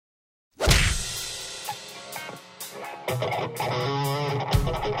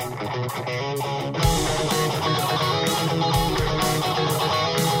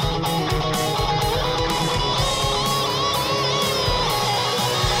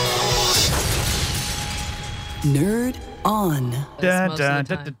Nerd On. Dun, dun,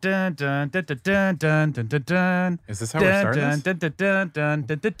 dun, dun, dun, dun, dun, dun, dun, dun, dun. Is this how we're starting this? Dun, dun, dun, dun,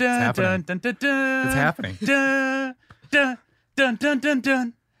 dun, dun, happening. dun, dun, dun. It's happening. Dun, dun, dun, dun, dun,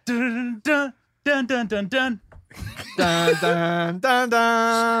 dun, dun, dun, dun, dun, dun, dun. Dun, dun, dun, dun. Dun, dun,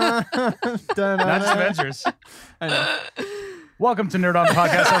 That's dun. Avengers. I know. Welcome to Nerd On the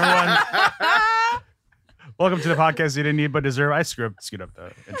Podcast, everyone. Welcome to the podcast you didn't need but deserve. I screwed up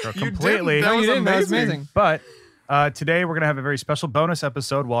the intro You completely. didn't. That No, was you didn't. That was amazing. amazing. But today we're going to have a very special bonus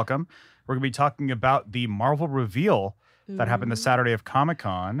episode. Welcome. We're going to be talking about the Marvel reveal that happened the Saturday of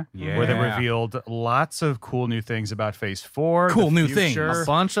Comic-Con, where they Yeah. revealed lots of cool new things about Phase 4. Cool the new things. future, A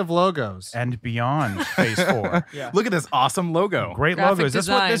bunch of logos. and beyond Phase 4. Yeah. Look at this awesome logo. Great Graphic logo. Is this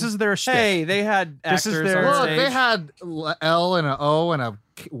what this design. is their shtick? Hey, they had This is actors their- on Look, stage. they had L and an O and a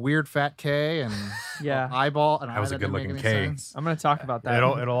weird fat K and Yeah. eyeball. And That was a didn't make good-looking any K. sense. I'm going to talk about that.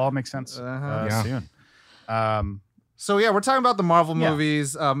 It'll all make sense Uh-huh. soon. So yeah, we're talking about the Marvel Yeah.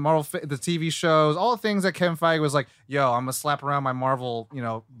 movies, the TV shows, all the things that Kevin Feige was like, "Yo, I'm gonna slap around my Marvel,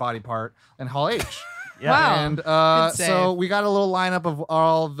 body part in Hall H." Yeah. Wow. And Good save. so we got a little lineup of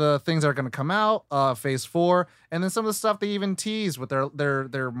all the things that are going to come out, Phase 4, and then some of the stuff they even teased with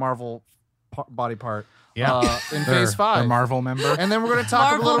their Marvel body part. Yeah. In Their- Phase 5. their Marvel member. And then we're going to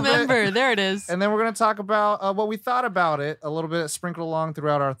talk a Marvel little member. bit. There it is. And then we're going to talk about what we thought about it a little bit, sprinkled along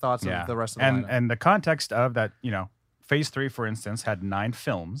throughout our thoughts of the rest of the lineup. And the context of that, Phase 3, for instance, had 9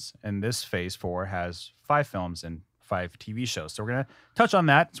 films, and this Phase 4 has 5 films and 5 TV shows. So we're gonna touch on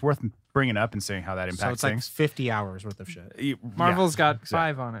that. It's worth bringing up and seeing how that So impacts it's like things. 50 hours worth of shit. Marvel's got exactly.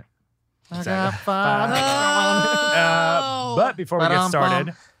 5 on it. I got five. But before we get Ba-dum-bum.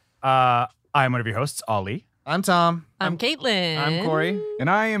 started, I'm one of your hosts, Ollie. I'm Tom. I'm Caitlin. I'm Corey. And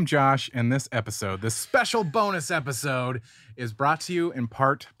I am Josh, and this episode, this special bonus episode, is brought to you in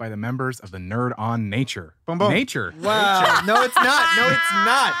part by the members of the Nerd on Nature. Boom, boom. Nature. Wow. No, it's not. No, it's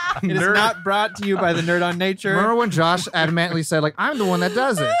not. It is not brought to you by the Nerd on Nature. Remember when Josh adamantly said, like, I'm the one that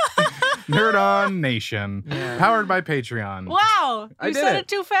does it? Nerd on Nation. Yeah. Powered by Patreon. Wow. I You did said it. it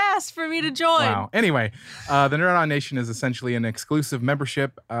too fast for me to join. Wow. Anyway, the Nerd On Nation is essentially an exclusive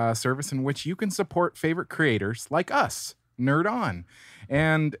membership service in which you can support favorite creators like us, Nerd On.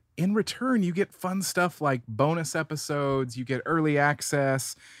 And in return, you get fun stuff like bonus episodes, you get early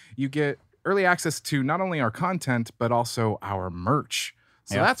access, to not only our content, but also our merch.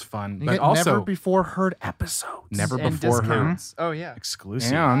 So Yeah. that's fun. You But get also, never before heard episodes. never And before heard. discounts. Oh, yeah.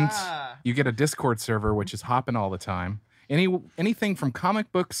 Exclusive. And Ah. you get a Discord server, which is hopping all the time. Anything from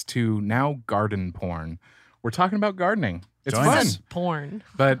comic books to now garden porn. We're talking about gardening. It's Join fun. us. Porn.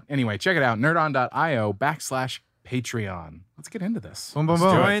 But anyway, check it out. nerdon.io/Patreon. Let's get into this. Boom, boom,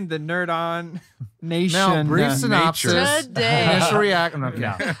 boom. Join the Nerd on Nation. Now, brief nature. synopsis. Today. Initial reaction. Okay.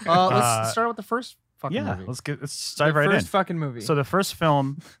 Yeah. Let's start with the first fucking Yeah, movie. let's dive The right first in. fucking movie. So the first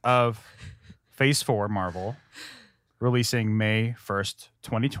film of Phase 4 Marvel, releasing May 1st,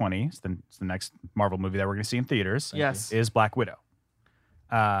 2020. It's the next Marvel movie that we're going to see in theaters. Yes. Is Black Widow.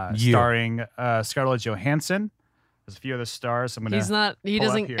 Starring Scarlett Johansson. There's a few other stars. I'm going He's to not. He pull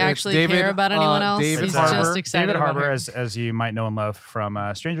up doesn't here. actually David, care about anyone else. David He's Harbour. just excited David about Harbour, her. as you might know and love from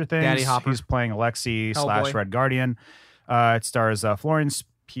Stranger Things. Daddy Hopper. He's playing Alexi Hellboy. / Red Guardian. It stars Florence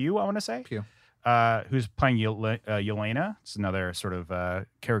Pugh, I want to say. Pugh. Who's playing Yelena. It's another sort of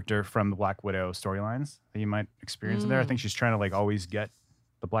character from the Black Widow storylines that you might experience in there. I think she's trying to like always get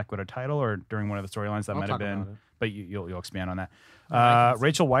the Black Widow title, or during one of the storylines that I'll might have talk about been. it. But you'll expand on that.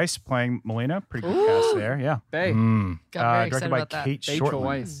 Rachel Weisz playing Melina. Pretty good cast there. Yeah. Bae. Got very Directed excited by about that. Kate Rachel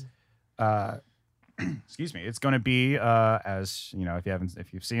Shortman. Weisz. Excuse me. It's going to be, as you know,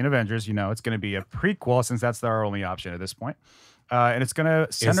 if you've seen Avengers, you know it's going to be a prequel, since that's our only option at this point. And it's going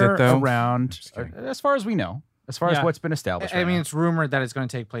to center though? around, kidding. as far as we know, as far as Yeah. what's been established. I right mean, now. it's rumored that it's going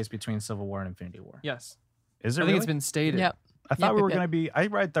to take place between Civil War and Infinity War. Yes. Is it I think really? it's been stated. Yep. I thought Yep, we were yep, going to be. I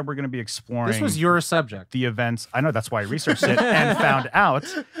read that we're going to be exploring. This was your subject. the events. I know, that's why I researched it and found out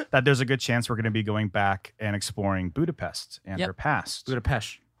that there's a good chance we're going to be going back and exploring Budapest and Yep. her past.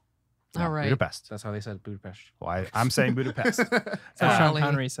 Budapest. All right. Budapest. That's how they said Budapest. Well, I'm saying Budapest. That's how Sean Golly.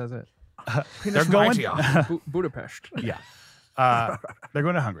 Connery says it. They're going. Budapest. Yeah. They're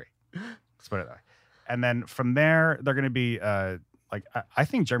going to Hungary. Let's put it that way. And then from there, they're going to be I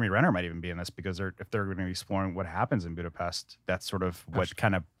think Jeremy Renner might even be in this, because if they're going to be exploring what happens in Budapest, that's sort of what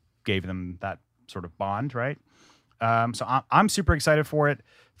kind of gave them that sort of bond, right? So I'm super excited for it.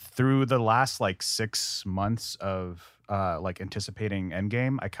 Through the last 6 months of like anticipating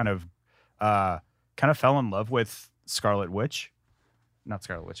Endgame, I kind of fell in love with Scarlet Witch. Not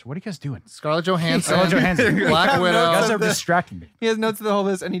Scarlet Witch. What are you guys doing? Scarlett Johansson, Scarlett Johansson. Black You Widow. guys are distracting me. He has notes of the whole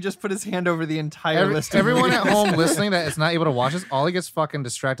list, and he just put his hand over the entire list. Of Everyone at movies. home listening that is not able to watch this, Ollie gets fucking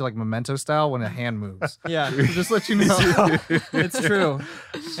distracted like Memento style when a hand moves. Yeah, So just let you know. it's true,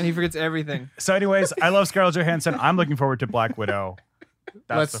 and he forgets everything. So, anyways, I love Scarlett Johansson. I'm looking forward to Black Widow.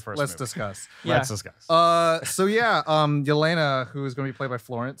 That's the 1st let's movie. discuss. Yeah. Let's discuss. So yeah, Yelena, who is going to be played by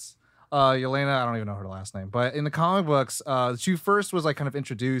Florence. Yelena, I don't even know her last name, but in the comic books, she first was like kind of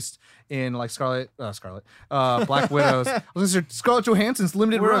introduced in like Black Widow's. I was gonna say Scarlett Johansson's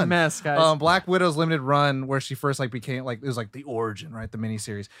limited We're run. a mess, guys. Black Widow's limited run, where she first like became like it was like the origin, right? The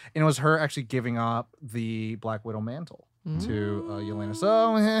miniseries, and it was her actually giving up the Black Widow mantle to Yelena.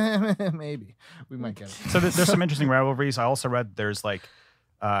 So maybe we might get it. So there's some interesting rivalries. I also read there's like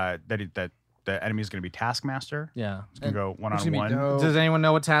that the enemy is going to be Taskmaster. Yeah. It's going to go one Which on would be one. dope. Does anyone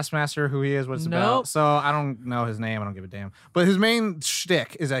know what Taskmaster, who he is, what it's Nope. about? So I don't know his name. I don't give a damn. But his main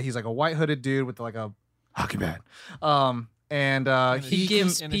shtick is that he's like a white hooded dude with like a hockey bat. He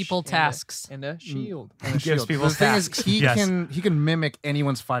gives And a people sh- tasks. and a shield. and a Gives shield. people The thing is, tasks. he Yes. can mimic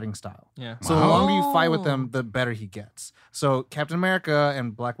anyone's fighting style. Yeah. So the longer you fight with Oh. them, the better he gets. So Captain America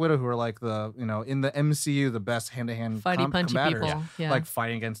and Black Widow, who are like the in the MCU the best hand to hand Fighty punchy combaters, people. Yeah. like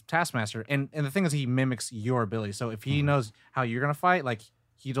fighting against Taskmaster. And the thing is, he mimics your ability. So if he knows how you're gonna fight, like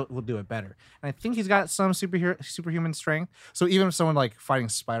will do it better. And I think he's got some superhuman strength. So even if someone like fighting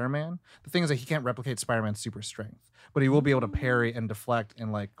Spider-Man, the thing is that he can't replicate Spider-Man's super strength, but he will be able to parry and deflect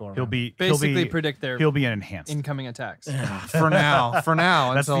and like go around. He'll be Basically, predict their he'll be an enhanced. incoming attacks. for now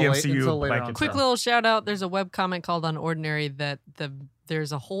That's until the late, MCU until later blanket on. Quick So- little shout out. There's a webcomic called Unordinary that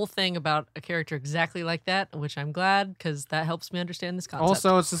there's a whole thing about a character exactly like that, which I'm glad because that helps me understand this concept.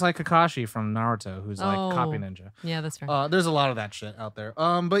 Also, it's just like Kakashi from Naruto, who's like copy Oh. ninja. yeah, that's fair. There's a lot of that shit out there.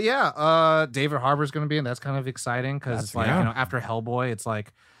 But yeah, David Harbour's gonna be in. That's kind of exciting because it's like yeah. after Hellboy, it's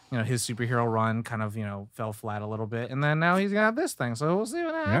like his superhero run kind of fell flat a little bit, and then now he's got this thing. So we'll see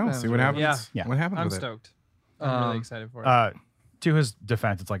what Yeah, happens. we'll see what happens. Yeah. Yeah. What happens I'm with it? stoked. I'm really Um, excited for it. To his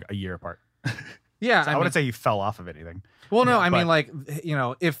defense, it's like a year apart. Yeah, So I wouldn't say he fell off of anything. Well, no, Yeah, I mean, but- like,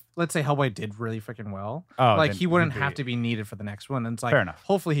 if let's say Hellboy did really freaking well, Oh, like then he wouldn't he'd have be- to be needed for the next one. And it's like, Fair enough.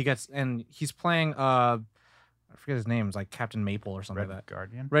 hopefully he gets, and he's playing, I forget his name, it's like Captain Maple or something Red like that.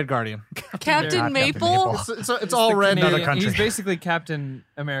 Guardian. Red Guardian. Captain Not Captain Maple? Maple. It's all red. Another Canadian- country. He's basically Captain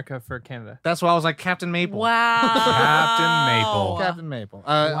America for Canada. That's why I was like Captain Maple. Wow. Captain Maple. Captain Maple.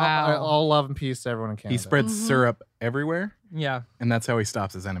 Wow. All love and peace to everyone in Canada. He spreads syrup everywhere, Yeah. and that's how he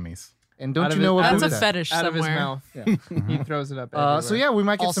stops his enemies. And don't Out you of know what his- That's a Buddha- fetish Out of his somewhere. mouth. Yeah. He throws it up. So everywhere. yeah, we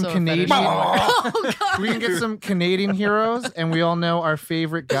might get Also some a Canadian. fetish. Oh, God. We can get some Canadian heroes, and we all know our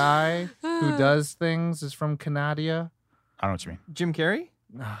favorite guy who does things is from Canada. I don't know what you mean. Jim Carrey.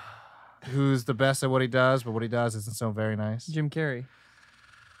 Who's the best at what he does, but what he does isn't so very nice. Jim Carrey.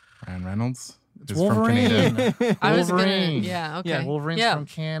 Ryan Reynolds It's is from Wolverine. Canada. I was gonna, Wolverine. yeah, okay. Yeah, Wolverine's yeah. from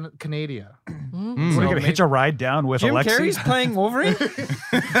Canada. Mm. What Mm. are you So gonna hitch a ride down with Jim Alexi? Carrey's playing Wolverine.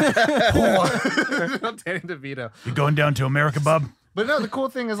 Danny DeVito. You going down to America, bub? But no, the cool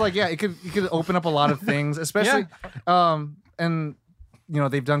thing is like, yeah, it could open up a lot of things, especially, and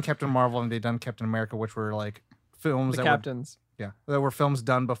they've done Captain Marvel and they've done Captain America, which were like films The that were captains. that were films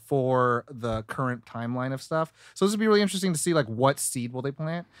done before the current timeline of stuff. So this would be really interesting to see like what seed will they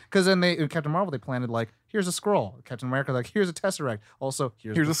plant, because then in Captain Marvel they planted like here's a scroll. Captain America like here's a Tesseract. Also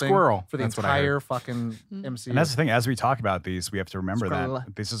here's Here's the a thing squirrel. for the That's what I entire heard. fucking MCU. And that's the thing. As we talk about these, we have to remember Scroll.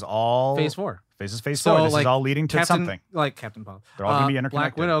 that this is all Phase 4. This is phase So, 4. This like, is all leading to Captain, something. like Captain Bob. They're all gonna be Black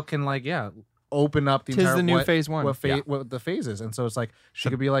interconnected. Widow can open up the Tis entire the new phase 1. what the phases, and so it's like she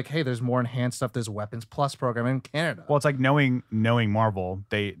could be like, hey, there's more enhanced stuff. There's Weapons Plus program in Canada. Well, it's like knowing Marvel,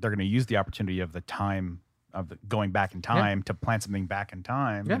 they're going to use the opportunity of the time of going back in time to plant something back in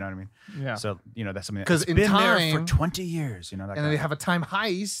time. Yeah. You know what I mean? Yeah. So that's something 'Cause that's in been there time- for 20 years. That and kind then they of- have a time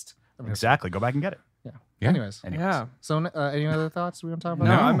heist. I mean, exactly. Go back and get it. Yeah. Anyways, Yeah. so any other thoughts we want to talk about?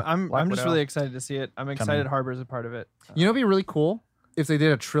 No, No. I'm Black just Widow. really excited to see it. I'm excited Harbor's a part of it. You know, it'd be really cool if they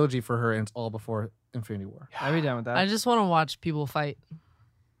did a trilogy for her and it's all before Infinity War. I'd be down with that. I just want to watch people fight.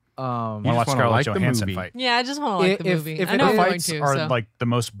 You Want to just watch wanna Scarlett like the Johansson movie. fight? Yeah, I just want to like the If- movie. if I it know is- I'm going Fights to. are so. like the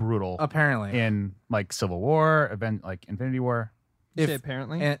most brutal Apparently, in like Civil War, event like Infinity War. You if- say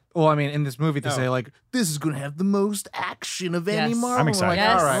apparently. and well, I mean, in this movie they Oh. say like this is going to have the most action of any Yes. Marvel. I'm We're excited. Like,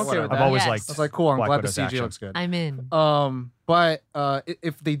 Yes. all right, I'm okay whatever. with I've that. always Yes. liked. I was like, cool. I'm Black glad Widow's the CG action. looks good. I'm in. But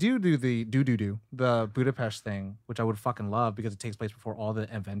if they do the Budapest thing, which I would fucking love because it takes place before all the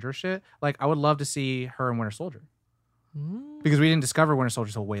Avenger shit. Like, I would love to see her in Winter Soldier. because we didn't discover Winter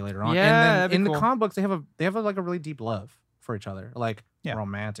Soldier till way later on. Yeah, and that'd then be in cool. the comic books, they have like a really deep love for each other, like Yeah.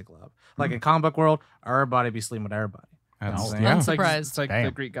 romantic love. Like in comic book world, everybody be sleeping with everybody. That's- Oh, yeah. It's like Surprised. it's like the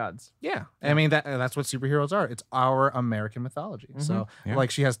Damn. Greek gods. Yeah, I mean that's what superheroes are. It's our American mythology. So Yeah. like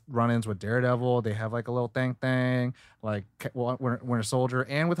she has run-ins with Daredevil. They have like a little thing, like Winter Soldier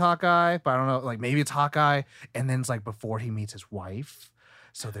and with Hawkeye. But I don't know, like maybe it's Hawkeye, and then it's like before he meets his wife.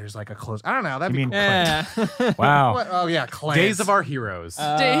 So there's like a close. I don't know. That'd You be mean cool. Yeah. Wow. What? Oh yeah, Clance. Days of Our Heroes.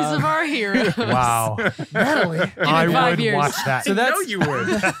 Days of Our Heroes. Wow. Natalie. I 5 would years. watch that. So that's you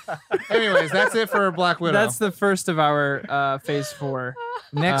would. Anyways, that's it for Black Widow. that's the first of our phase 4.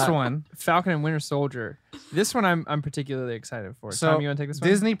 next uh, one. Falcon and Winter Soldier. This one I'm particularly excited for. So Tom, you want to take this one?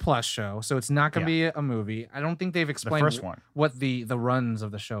 Disney Plus show. So it's not going to be a movie. I don't think they've The explained first one. what the runs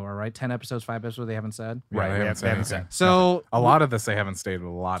of the show are. Right, 10 episodes, 5 episodes. They haven't said. Yeah, they haven't said said. anything. So A lot of this they haven't stated a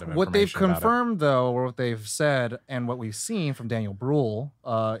lot of what they've information about it. confirmed though, or what they've said, and what we've seen from Daniel Bruhl,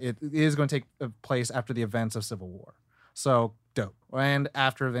 it is going to take place after the events of Civil War. So dope, and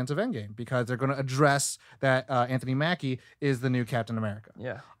after events of Endgame, because they're going to address that Anthony Mackie is the new Captain America.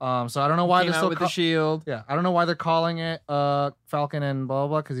 Yeah. So I don't know why Came they're out still with the shield. yeah, I don't know why they're calling it Falcon and blah blah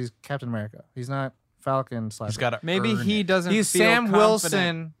blah, because he's Captain America. He's not Falcon / He's got to Maybe he doesn't. He's feel Sam confident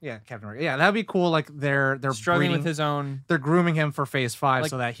Wilson. Yeah, Captain America. Yeah, that'd be cool. Like they're struggling breeding, with his own. they're grooming him for Phase 5 Like,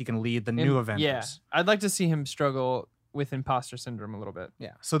 so that he can lead the new Avengers. Yeah, I'd like to see him struggle with imposter syndrome a little bit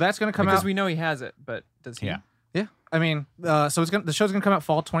Yeah. So that's gonna come because out. we know he has it, but does he? Yeah. Yeah, I mean, so the show's gonna come out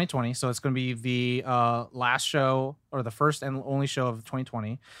fall 2020. So it's gonna be the last show or the first and only show of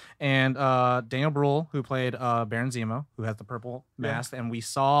 2020. And Daniel Bruhl, who played Baron Zemo, who has the purple mask, and we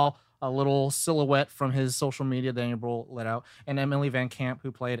saw a little silhouette from his social media. Daniel Bruhl let out, and Emily Van Camp,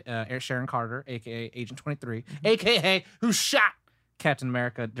 who played Sharon Carter, aka Agent 23, aka who shot Captain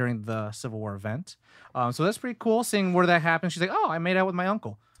America during the Civil War event. So that's pretty cool. Seeing where that happened, she's like, "Oh, I made out with my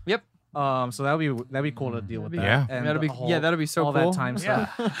uncle." Yep. So that'd be cool to deal with that. Yeah. And That'll be the whole- that'll be so all cool. that time stuff.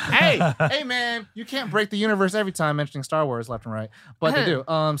 hey, man, you can't break the universe every time mentioning Star Wars left and right, but they do.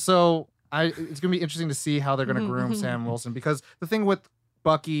 So it's gonna be interesting to see how they're gonna groom Sam Wilson, because the thing with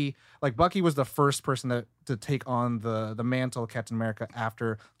Bucky, like Bucky was the first person to take on the mantle of Captain America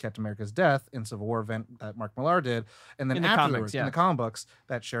after Captain America's death in Civil War event that Mark Millar did, and then In the afterwards comics, yeah. in the comic books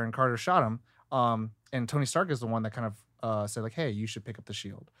that Sharon Carter shot him. And Tony Stark is the one that kind of said like, hey, you should pick up the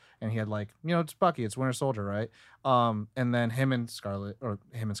shield. And he had like, it's Bucky, it's Winter Soldier, right? And then him and Scarlet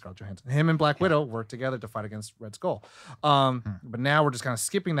Johansson, him and Black Widow worked together to fight against Red Skull. But now we're just kind of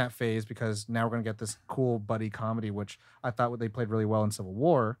skipping that phase, because now we're gonna get this cool buddy comedy, which I thought they played really well in Civil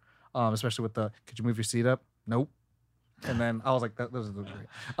War, especially with the "Could you move your seat up?" Nope. And then I was like, "Those are great."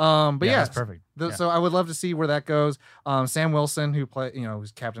 But yeah, that's perfect. So I would love to see where that goes. Sam Wilson, who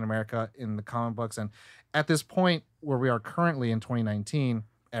who's Captain America in the comic books, and at this point where we are currently in 2019,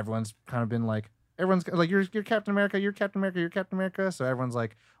 everyone's kind of been like, you're Captain America, you're Captain America, you're Captain America. So everyone's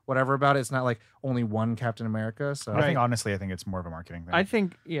like, whatever about it. It's not like only one Captain America. So I think honestly, I think it's more of a marketing thing. I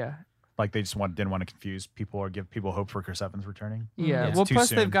think like they just didn't want to confuse people or give people hope for Chris Evans returning. yeah. It's Well, too plus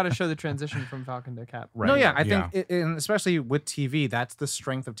soon. they've got to show the transition from Falcon to Cap. Right. No, yeah, I Yeah. think, and especially with TV, that's the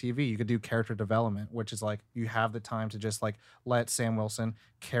strength of TV. You could do character development, which is like you have the time to just like let Sam Wilson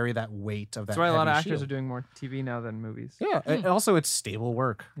carry that weight of that. That's why a lot of heavy actors shield. are doing more TV now than movies. Yeah, and also it's stable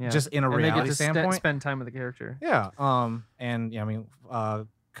work, Yeah. just in a And they get reality to standpoint. spend time with the character. Yeah. And yeah, I mean,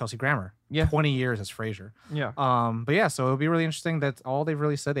 Kelsey Grammer. Yeah. 20 years as Frasier. Yeah. But yeah, so it'll be really interesting. That's all they've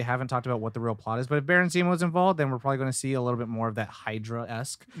really said. They haven't talked about what the real plot is. But if Baron Zemo is involved, then we're probably going to see a little bit more of that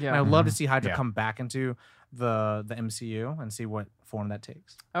Hydra-esque. Yeah. And I would love to see Hydra Yeah. come back into the MCU and see what form that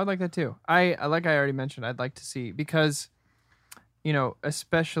takes. I would like that too. I already mentioned, I'd like to see, because,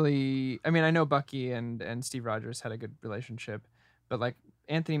 especially, I mean, I know Bucky and Steve Rogers had a good relationship, but like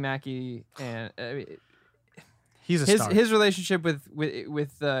Anthony Mackie and He's a star. his relationship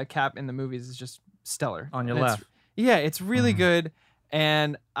with Cap in the movies is just stellar. On your And it's- left. Yeah, it's really good.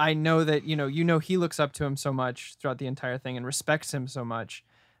 And I know that, he looks up to him so much throughout the entire thing and respects him so much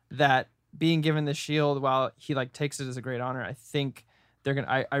that being given the shield while he like takes it as a great honor, I think they're going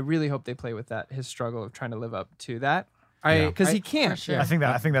to, I really hope they play with that, his struggle of trying to live up to that. Because he can't. sure. I think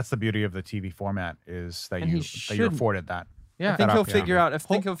that's the beauty of the TV format is that And he you're shouldn't. afforded that. Yeah. I think That he'll up, yeah. figure out. I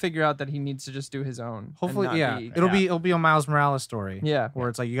think he'll figure out that he needs to just do his own. and Hopefully, not yeah. be- It'll be a Miles Morales story. Yeah. Where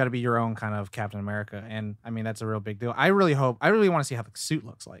it's like you got to be your own kind of Captain America. And I mean, that's a real big deal. I really want to see how the suit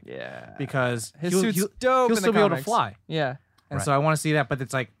looks like. Yeah. Because his he'll- suit's he'll- dope. he'll in still the be able to comics. fly. Yeah. And Right. so I want to see that, but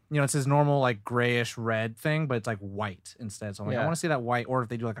it's like, it's his normal like grayish red thing, but it's like white instead. So I'm like, I Yeah. want to see that white, or if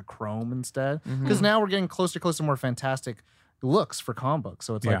they do like a chrome instead. Mhm. Because now we're getting closer to more fantastic looks for comic books.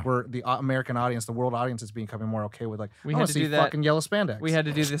 So it's Yeah. like we're the American audience, the world audience is becoming more okay with like, We I had want to to see do that. fucking yellow spandex. We had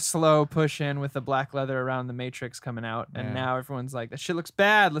to do the slow push in with the black leather around the Matrix coming out, and Yeah. now everyone's like, "That shit looks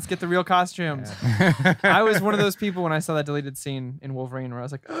bad. Let's get the real costumes." I was one of those people when I saw that deleted scene in Wolverine where I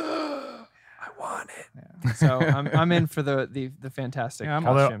was like, "I want it." So I'm in for the fantastic Yeah,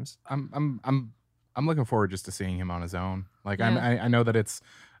 costumes. I'm looking forward just to seeing him on his own. Like Yeah. I know that it's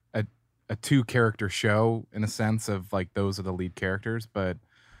a 2-character show in a sense of like those are the lead characters, but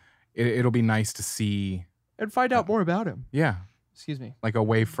it'll be nice to see. And find out more about him. Yeah, Excuse me. like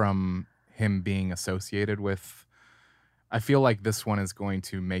away from him being associated with. I feel like this one is going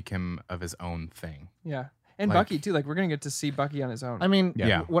to make him of his own thing. Yeah, and Like- Bucky too. Like we're gonna get to see Bucky on his own. I mean,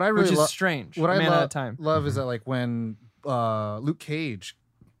 Yeah. what I which really is love. strange. What A I man at a time. love is that like when Luke Cage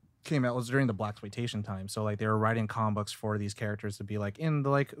came out was during the blaxploitation time. So like they were writing comic books for these characters to be like in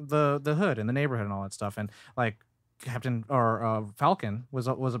the hood and the neighborhood and all that stuff. And like Captain or Falcon was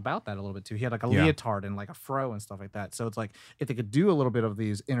about that a little bit too. He had like a Yeah. leotard and like a fro and stuff like that. So it's like if they could do a little bit of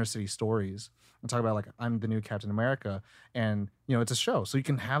these inner city stories and talk about like I'm the new Captain America, and you know it's a show, so you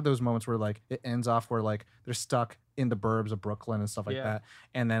can have those moments where like it ends off where like they're stuck in the burbs of Brooklyn and stuff like Yeah. that,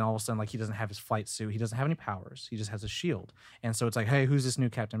 and then all of a sudden like he doesn't have his flight suit, he doesn't have any powers, he just has a shield, and so it's like, hey, who's this new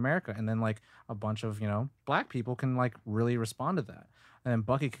Captain America? And then like a bunch of black people can like really respond to that, and then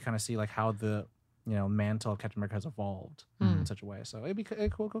Bucky can kind of see like how the mantle of Captain America has evolved in such a way. So it'd be cool. I do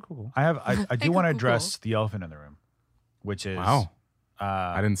Cool, want to cool, address the elephant in the room, which is Wow,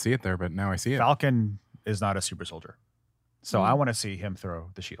 Uh, I didn't see it there, but now I see it. Falcon is not a super soldier, so I want to see him throw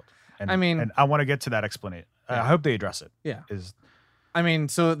the shield. And, I mean- and I want to get to that explanation. I Yeah. hope they address it. Yeah. Is I mean,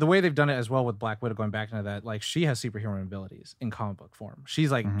 so the way they've done it as well with Black Widow, going back into that, like she has superhuman abilities in comic book form.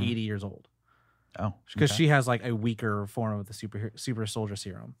 She's like Mhm. 80 years old oh because okay. she has like a weaker form of the super soldier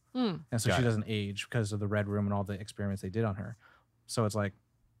serum, Hmm. and so Got she it. doesn't age because of the Red Room and all the experiments they did on her. So it's like,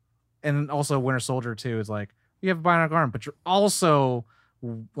 and also Winter Soldier too is like you have a bionic arm, but you're also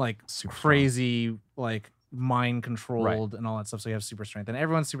like Super strong. crazy like mind controlled and all that stuff. So you have super strength, and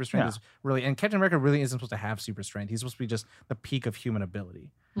everyone's super strength Yeah. is really, and Captain America really isn't supposed to have super strength. He's supposed to be just the peak of human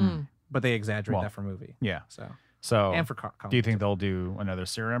ability, Hmm. but they exaggerate Well, that for movie. Yeah. So So and for do you think they'll do another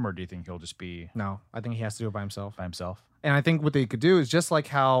serum, or do you think he'll just be No, I think he has to do it by himself. by himself? And I think what they could do is just like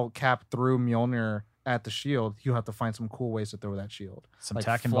how Cap threw Mjolnir at the shield, you have to find some cool ways to throw that shield. Some Like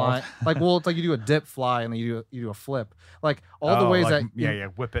tack fly, involved. like well, it's like you do a dip fly and then you do a flip. Like all the ways that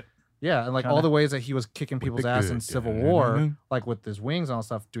whip it. yeah, and like Kinda. all the ways that he was kicking people's it ass good. in Civil Yeah. War, like with his wings and all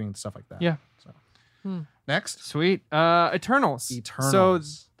stuff, doing stuff like that. Yeah. So Hmm. next, Sweet. Eternals.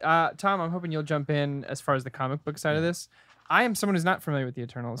 Eternals. So, Tom, I'm hoping you'll jump in as far as the comic book side of this. I am someone who's not familiar with the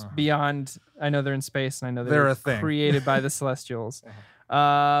Eternals. Beyond, I know they're in space, and I know They're they're a thing. created by the Celestials.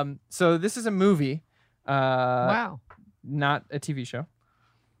 So this is a movie. Wow. Not a TV show.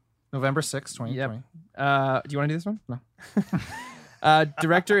 November 6th, 2020. Do you want to do this one? No.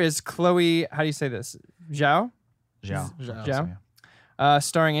 Director is Chloe. How do you say this? Zhao. Zhao. Zhao?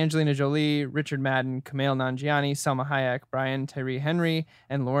 Starring Angelina Jolie, Richard Madden, Kumail Nanjiani, Selma Hayek, Brian Tyree Henry,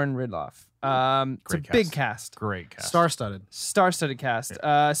 and Lauren Ridloff. It's a Great big cast. Great cast. Star-studded. Star-studded cast,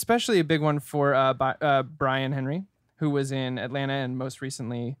 especially a big one for Brian Henry, who was in Atlanta and most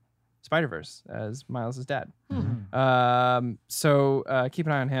recently Spider-Verse as Miles' dad. So keep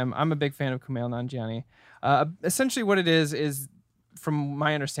an eye on him. I'm a big fan of Kumail Nanjiani. Essentially what it is from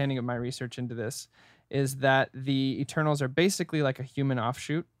my understanding of my research into this, is that the Eternals are basically like a human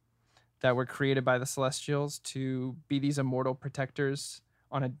offshoot that were created by the Celestials to be these immortal protectors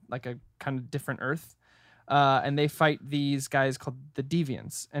on a kind of different Earth. And they fight these guys called the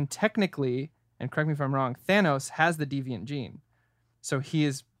Deviants. And technically, and correct me if I'm wrong, Thanos has the Deviant gene. So he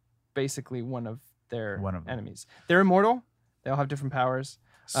is basically one of their One of them. enemies. They're immortal. They all have different powers.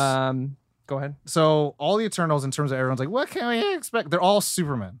 Go ahead. So all the Eternals, in terms of everyone's like, what can we expect? They're all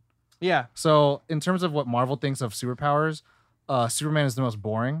Supermen. Yeah. So in terms of what Marvel thinks of superpowers, Superman is the most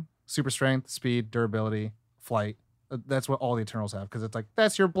boring. Super strength, speed, durability, flight. That's what all the Eternals have, because it's like,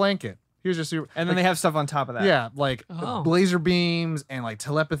 that's your blanket. Here's your super. And then they have stuff on top of that. Yeah, like Oh. laser beams and like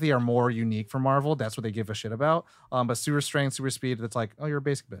telepathy are more unique for Marvel. That's what they give a shit about. But super strength, super speed, that's like, oh, you're a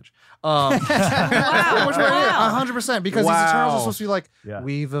basic bitch. Wow. Which wow. 100%, because these Eternals are supposed to be like, Yeah.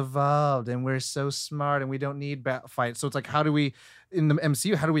 we've evolved and we're so smart and we don't need fights. So it's like, how do we, in the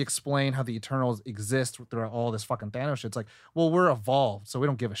MCU, how do we explain how the Eternals exist throughout all this fucking Thanos shit? It's like, well, we're evolved, so we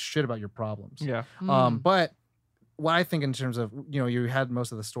don't give a shit about your problems. Yeah. But what I think in terms of, you had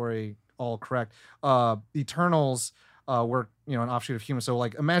most of the story all correct. Eternals we're an offshoot of humans. So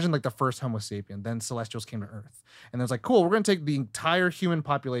like imagine like the first Homo sapien, then Celestials came to Earth, and then it's like cool, we're gonna take the entire human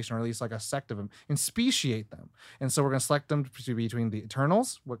population, or at least like a sect of them, and speciate them. And so we're gonna select them to be between the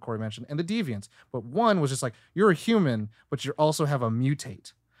Eternals, what Corey mentioned, and the Deviants. But one was just like you're a human, but you also have a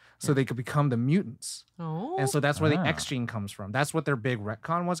mutate. So they could become the mutants. Oh. And so that's where the Ah. X gene comes from. That's what their big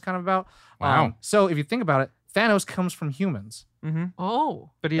retcon was kind of about. Wow. So if you think about it, Thanos comes from humans. Mm-hmm.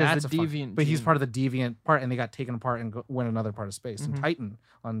 Oh. But he has That's the a fuck- deviant. But he's gene. part of the deviant part, and they got taken apart and went another part of space. And Mhm. Titan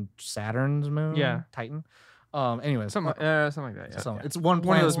on Saturn's moon. Yeah. Titan. Anyways, something like that. Yeah. so it's one One of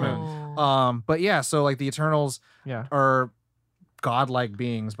planet's those moon. Oh. But yeah, so like the Eternals Yeah. are godlike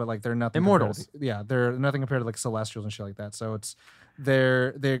beings, but like they're nothing compared Immortals. to, yeah, they're nothing compared to like Celestials and shit like that. So it's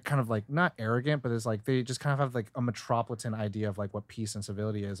they're kind of like not arrogant, but it's like they just kind of have like a metropolitan idea of like what peace and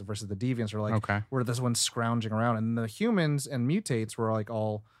civility is, versus the Deviants are like Okay. we're this one scrounging around, and the humans and mutates were like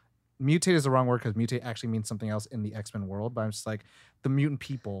all mutate is the wrong word because mutate actually means something else in the X-Men world, but I'm just like the mutant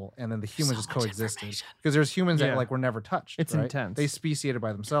people and then the humans So just much coexisted information. because there's humans Yeah. that like were never touched. It's right? intense. They speciated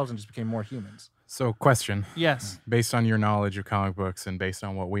by themselves and just became more humans. So, question: Yes. based on your knowledge of comic books and based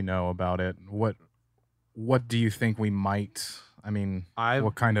on what we know about it, what do you think we might? I mean,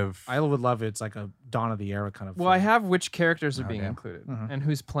 what kind of? I would love it. It's like a Dawn of the Era kind of. Well, I film. have which characters are Oh, being damn. included Mhm. and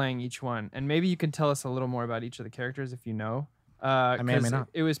who's playing each one, and maybe you can tell us a little more about each of the characters if you know. I may or may 'Cause not.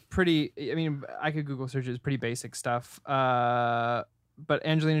 It was pretty. I mean, I could Google search it. It's pretty basic stuff. But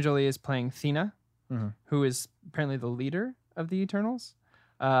Angelina Jolie is playing Thena, Mhm. who is apparently the leader of the Eternals.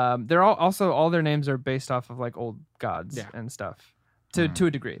 They're all their names are based off of like old gods Yeah. and stuff. To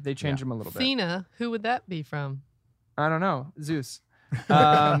a degree, they change them a little bit. Athena, who would that be from? I don't know. Zeus.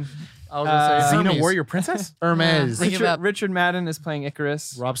 I was gonna say Xena Hermes. Warrior Princess? Hermes. Think about- Richard Madden is playing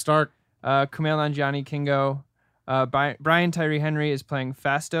Icarus. Rob Stark. Kumail Nanjiani Kingo. Brian Tyree Henry is playing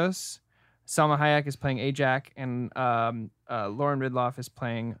Fastos. Salma Hayek is playing Ajak, and Lauren Ridloff is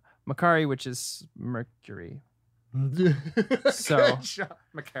playing Makari, which is Mercury. So-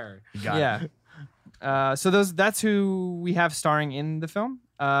 McCary. You got it. Yeah. So that's who we have starring in the film.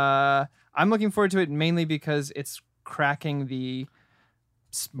 I'm looking forward to it mainly because it's cracking the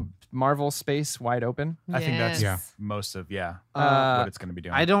Marvel space wide open. I think that's Yes. most of Uh, what it's going to be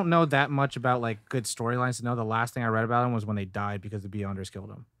doing. I don't know that much about like good storylines to know. The last thing I read about him was when they died because the Beyonders killed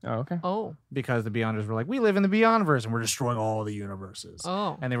him. Oh, okay. Oh. Because the Beyonders were like, we live in the Beyondverse and we're destroying all the universes.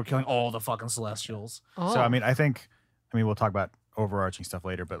 Oh. And they were killing all the fucking Celestials. Oh. So I mean, we'll talk about overarching stuff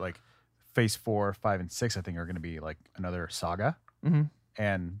later, but like Phase 4, 5, and 6, I think are going to be like another saga, Mhm.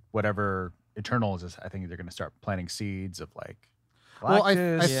 and whatever Eternals is, I think they're going to start planting seeds of like. Well, I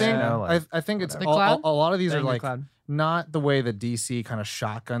Galactus, think yeah. I think it's The all, Cloud? a lot of these are Daniel like Cloud. not the way that DC kind of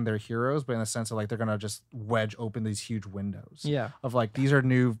shotgun their heroes, but in the sense of like they're gonna just wedge open these huge windows Yeah. of like these are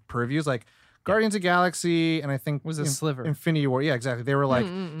new purviews, like Guardians of the Galaxy, and I think Was a sliver. Infinity War. Yeah, exactly. They were like,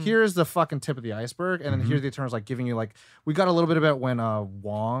 here's the fucking tip of the iceberg, and then here's the Eternals like giving you like we got a little bit about when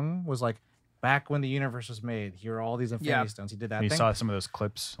Wong was like back when the universe was made. Here are all these Infinity Yeah. Stones. He did that And you thing. saw some of those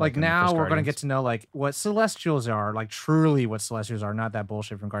clips. Like in the now first we're gonna Guardians. get to know like what Celestials are, like truly what Celestials are, not that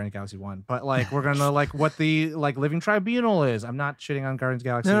bullshit from Guardians of the Galaxy 1. But like we're gonna know like what the like living tribunal is. I'm not shitting on Guardians of the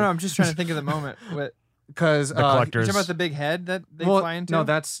Galaxy. No, I'm just trying to think of the moment. What, because the you collectors. talking about the big head that they well, fly into? no,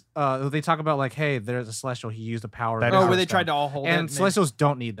 that's they talk about like, hey, there's a Celestial. He used the power. That of is oh, the where they Power tried Stone. to all hold it. And they- Celestials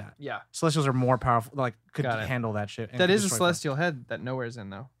don't need that. Yeah. Celestials are more powerful. Like could Got it. handle that shit. and That could is a destroy celestial head that nowhere's in,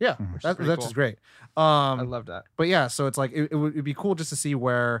 though. Yeah, Mhm. is that, pretty that's cool. just great. I love that. But yeah, so it's like it'd be cool just to see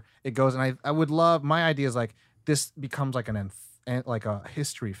where it goes, and I would love. My idea is like this becomes like like a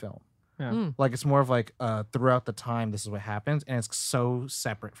history film. Yeah. Mm. Like it's more of like throughout the time this is what happens, and it's so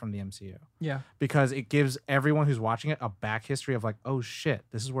separate from the MCU Yeah. because it gives everyone who's watching it a back history of like, oh shit,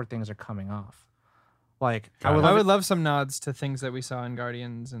 this is where things are coming off. Like Got I it. would I love would love some nods to things that we saw in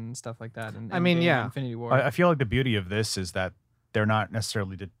Guardians and stuff like that. And I mean, yeah. Infinity War. I feel like the beauty of this is that they're not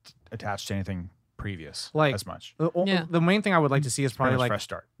necessarily attached to anything previous Like- as much. Yeah. the main thing I would like to see is Pretty probably much like fresh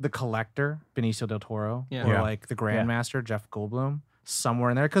start. the Collector, Benicio del Toro, Yeah. or Yeah. like the Grandmaster, Jeff Goldblum, somewhere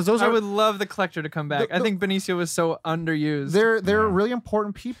in there because those I are would love the Collector to come back. I The- think Benicio was so underused. they're Yeah. really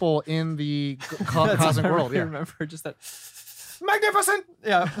important people in the That's cosmic all I world. really Yeah. remember just that. Magnificent.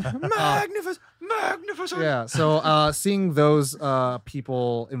 Yeah. Magnificent. Yeah. So seeing those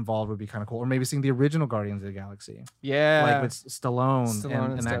people involved would be kind of cool, or maybe seeing the original Guardians of the Galaxy, Yeah. like with Stallone, Stallone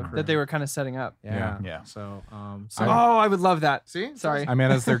and and that stuff crew. that they were kind of setting up. Yeah. Yeah. So Oh, I would love that. see, Sorry. I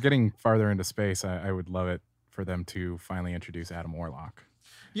mean, as they're getting farther into space, I would love it for them to finally introduce Adam Warlock.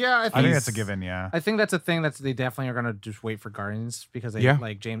 Yeah, I think that's a given. Yeah. I think that's a thing that's they definitely are gonna just wait for Guardians because they Yeah.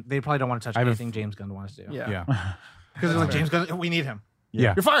 like James. They probably don't want to touch I have a anything James Gunn wants to do. Yeah. Yeah. Because like James Gunn, we need him.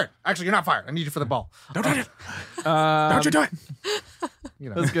 Yeah. You're fired. Actually, you're not fired. I need you for the ball. Don't touch it. Don't you do it? You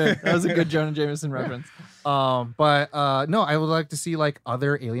know. That was good. That was a good Jonah Jameson reference. But no, I would like to see like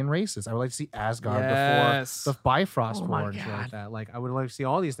other alien races. I would like to see Asgard Yes. before the Bifrost Oh War my and shit like God. that. Like I would like to see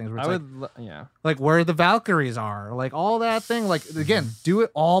all these things. Where it's I like, would, yeah. like where the Valkyries are, like all that thing. Like again, do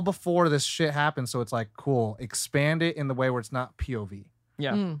it all before this shit happens. So it's like cool. Expand it in the way where it's not POV.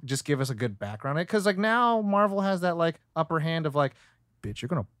 Yeah. Mm. Just give us a good background. Because like now Marvel has that like upper hand of like, bitch, you're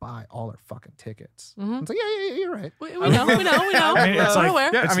gonna buy all our fucking tickets. Mhm. It's like yeah, you're right. We know. I mean, it's We're like aware.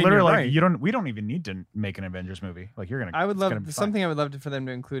 Yeah, it's I mean, literally you're like right. we don't even need to make an Avengers movie. Like you're gonna. I would it's love gonna be fine. something I would love for them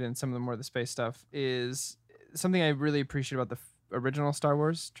to include in some of the more of the space stuff is something I really appreciate about the original Star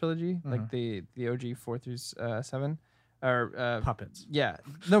Wars trilogy, like the OG 4 through 7, or Puppets. yeah,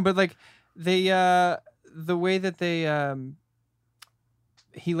 no, but like they the way that they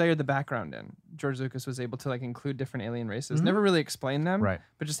he layered the background in. George Lucas was able to like include different alien races, Mhm. never really explain them, Right.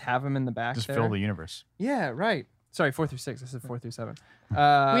 but just have them in the back. Just there. fill the universe. Yeah, right. Sorry, 4 through 6. I said 4 through 7. We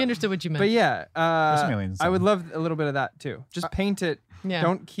understood what you meant. But yeah, some aliens in I would seven. love a little bit of that too. Just paint it. yeah.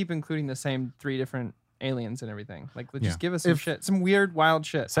 Don't keep including the same 3 different aliens and everything. Like, Yeah. just give us some If- shit, some weird, wild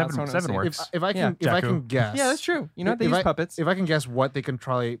shit. Seven- That's what I wanna seven see. works. If I can Yeah. if I can Jakku. guess. Yeah, that's true. You know, they If use I- puppets. If I can guess what they can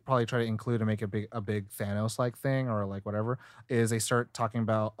probably try to include and make a big Thanos like thing or like whatever is they start talking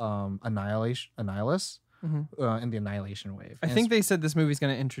about Annihilus Mhm. in the Annihilation Wave. I And think it's- they said this movie's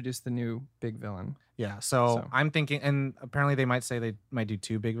going to introduce the new big villain. yeah. So, so. I'm thinking, and apparently they might say they might do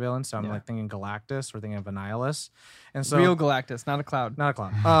 2 big villains. So I'm Yeah. like thinking Galactus or thinking of Annihilus, and so Real Galactus, not a cloud. not a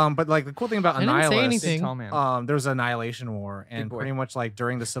clown. But like the cool thing about I didn't say Annihilus. anything. Big tall man. There was an Annihilation War, and boy. pretty much like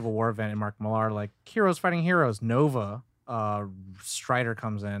during the Civil War event in Mark Millar, like heroes fighting heroes. Nova, Strider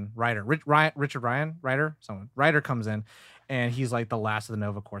comes in. Richard Ryan, Ryder comes in, and he's like the last of the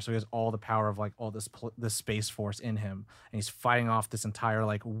Nova Corps. So he has all the power of like all this space force in him, and he's fighting off this entire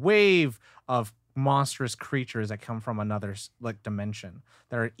like wave of monstrous creatures that come from another like dimension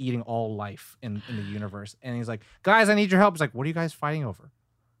that are eating all life in the universe. And he's like, guys, I need your help. He's like, what are you guys fighting over?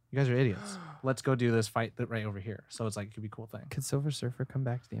 You guys are idiots. Let's go do this fight right over here. So it's like it could be a cool thing. Could Silver Surfer come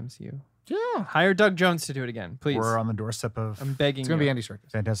back to the MCU? Yeah. Hire Doug Jones to do it again, please. We're on the doorstep of I'm begging It's gonna you. be Andy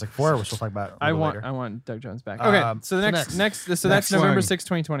Serkis. Fantastic Four, which we'll talk about. I want later. Doug Jones back. Okay, so the so next that's next November one. 6,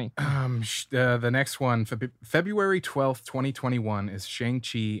 2020. The next one, February 12th, 2021, is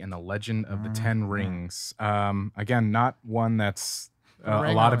Shang-Chi and the Legend of the Ten Rings. Again, not one that's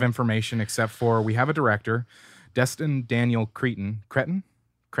a lot of information, except for we have a director, Destin Daniel Cretton,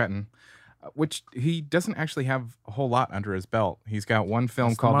 which he doesn't actually have a whole lot under his belt. He's got one film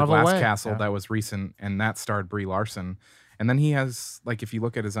That's the called The Marvel Glass way. Castle Yeah. that was recent, and that starred Brie Larson. And then he has, like, if you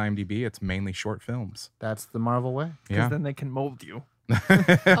look at his IMDb, it's mainly short films. That's the Marvel way. Because Yeah. then they can mold you.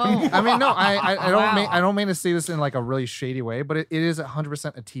 Oh. I mean, no, I don't Wow. I don't mean to say this in like a really shady way, but it is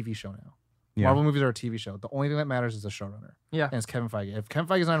 100% a TV show now. Yeah. Marvel movies are a TV show. The only thing that matters is the showrunner. Yeah. And it's Kevin Feige. If Kevin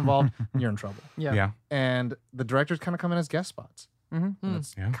Feige's not involved, you're in trouble. Yeah. Yeah. And the directors kind of come in as guest spots. Mhm. And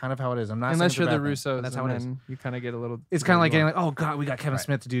that's Yeah. kind of how it is. I'm not Unless saying you're it's the a bad thing, Russos, but that's how and it is. then you kind of get a little. It's kind of like little- getting like, oh god, we got Kevin Right.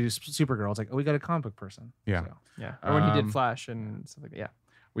 Smith to do Supergirl. It's like, oh, we got a comic book person. Yeah. So, yeah. Or when he did Um, Flash and stuff like that. Yeah.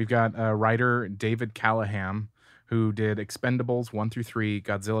 We've got writer David Callahan, who did Expendables 1 through 3,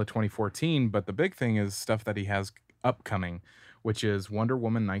 Godzilla 2014. But the big thing is stuff that he has upcoming, which is Wonder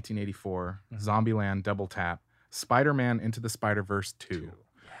Woman 1984, Zombieland Double Tap, Spider-Man Into the Spider-Verse 2.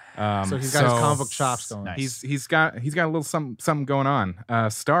 so he's got his comic book chops going. Nice. He's got a little something going on.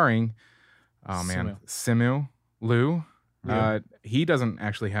 Starring, oh man, Simu Liu. He doesn't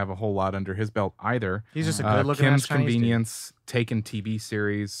actually have a whole lot under his belt either. He's just a good looking Kim's Chinese dude. Convenience, Taken TV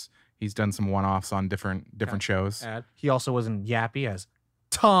series. He's done some one-offs on different shows. He also was in Yappy as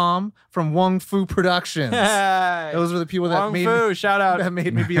Tom from Wong Fu Productions. Those were the people that Wong made Fu, shout out. that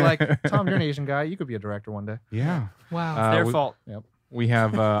made me be like, Tom, you're an Asian guy. You could be a director one day. Yeah. Wow. Their we- fault. We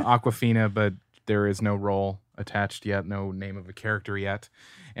have Aquafina, but there is no role attached yet, no name of a character yet.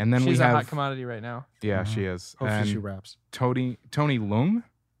 And then She's we a have, hot commodity right now. yeah, she is. Hopefully she And raps. Tony Leung,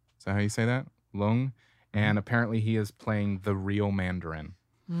 is that how you say that? Leung, and apparently he is playing the real Mandarin.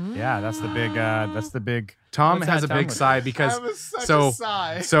 Yeah, that's the big. Tom What's has that a Tom big with? sigh because so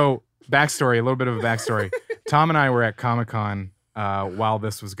backstory, a little bit of a backstory. Tom and I were at Comic-Con while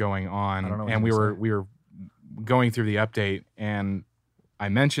this was going on, I don't know what and you're gonna we were going through the update, and I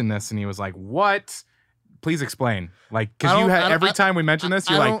mentioned this, and he was like, "What? Please explain." Like, because you had every time we mention this,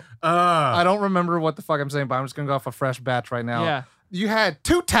 you're like, I don't remember what the fuck I'm saying, but I'm just gonna go off a fresh batch right now. Yeah. You had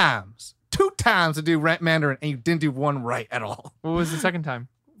two times to do Mandarin, and you didn't do one right at all. What was the second time?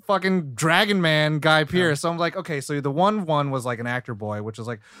 fucking Dragon Man Guy Pearce. So I'm like, okay, so the one was like an actor boy, which was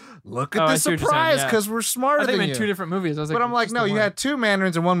like, look at Oh, I this see what you're saying, surprise yeah. because we're smarter I think than I'm in you. 2 different movies. I was like, But I'm like, just no, the you one. had 2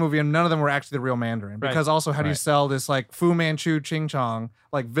 Mandarins in one movie, and none of them were actually the real Mandarin. Right. Because also, how do you Right. sell this like Fu Manchu Ching Chong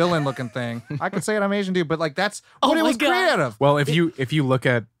like villain looking thing? I could say it, I'm Asian dude, but like that's what it my was God. created out of. Well, if you look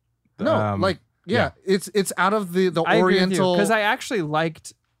at No, like yeah. it's out of the I Oriental. because I actually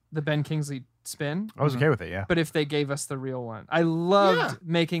liked the Ben Kingsley spin, I was okay with it. Yeah. but if they gave us the real one, I loved Yeah.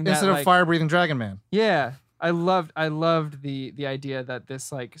 making that instead of like, fire breathing Dragon Man. Yeah, I loved the idea that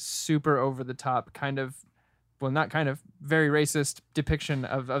this like super over the top kind of, well, not kind of, very racist depiction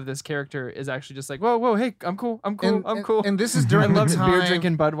of this character is actually just like, whoa, hey, I'm cool, I'm cool. And this is I during the loved time. beer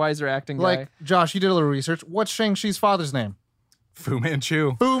drinking Budweiser acting like guy. Josh, you did a little research. What's Shang-Chi's father's name? Fu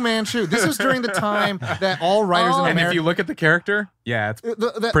Manchu. Fu Manchu. This was during the time that all writers in And America. if you look at the character, yeah, it's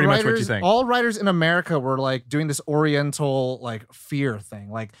that pretty much what you writers- think. All writers in America were like doing this Oriental like fear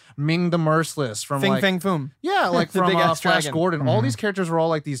thing, like Ming the Merciless from Fing like Fang Foom. yeah, like The from big-ass Flash dragon. Gordon. All these characters were all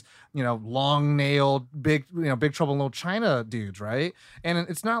like these, long nailed, big, Big Trouble in Little China dudes, right? And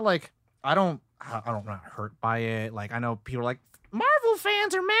it's not like I'm not hurt by it. Like I know people are like Marvel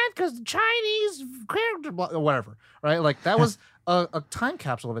fans are mad because the Chinese character, whatever, right? Like that was a time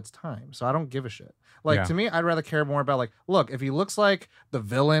capsule of its time. So I don't give a shit. Like Yeah. to me, I'd rather care more about like, look, if he looks like the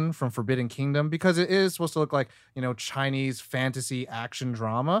villain from Forbidden Kingdom, because it is supposed to look like, Chinese fantasy action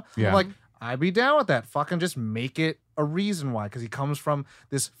drama. I'm Yeah. like, I'd be down with that. Fucking just make it a reason why. Because he comes from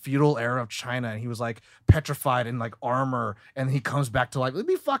this feudal era of China and he was like petrified in like armor and he comes back to like, it'd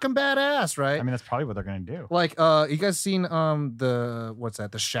be fucking badass, right? I mean, that's probably what they're gonna do. Like, you guys seen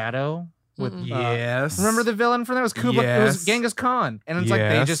the Shadow? With yes. remember the villain from that? It was Kublai. It was Yes. Genghis Khan, and it's like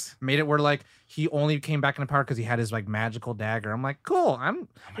they Yes. just made it where like he only came back into power because he had his like magical dagger. I'm like, cool. I'm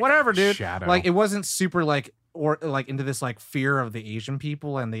whatever, dude. Shadow. Like it wasn't super like or like into this like fear of the Asian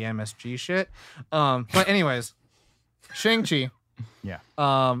people and the MSG shit. But anyways, Shang-Chi. Yeah.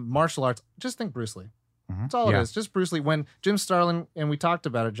 Martial arts. Just think Bruce Lee. Mhm. That's all it Yeah. is. Just Bruce Lee. When Jim Starlin and we talked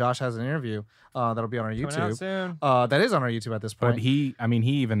about it, Josh has an interview that'll be on our Coming out YouTube. soon. That is on our YouTube at this point. But he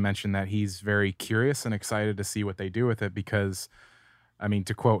even mentioned that he's very curious and excited to see what they do with it because,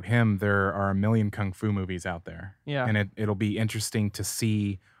 to quote him, there are a million kung fu movies out there. Yeah. And it'll be interesting to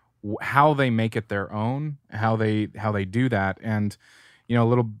see how they make it their own, how they do that. And, a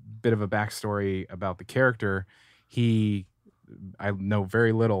little bit of a backstory about the character. I know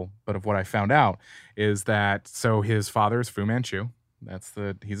very little, but of what I found out is that, so his father is Fu Manchu. He's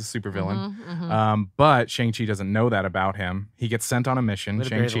a supervillain. But Shang-Chi doesn't know that about him. He gets sent on a mission. Way to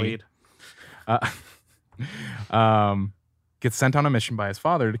bury the Shang-Chi lead. gets sent on a mission by his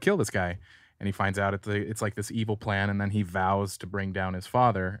father to kill this guy. And he finds out it's like this evil plan, and then he vows to bring down his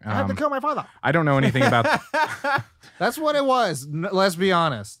father. I have to kill my father. I don't know anything about That's what it was. Let's be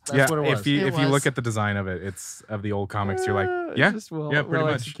honest. That's what it was. If you It if you was. look at the design of it, it's of the old comics. You're like, yeah, just well, yeah, pretty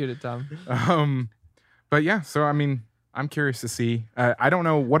well much. executed, Tom. But yeah, so I'm curious to see. I don't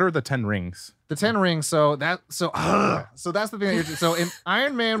know, what are the 10 rings? The 10 rings. So that's the thing. So in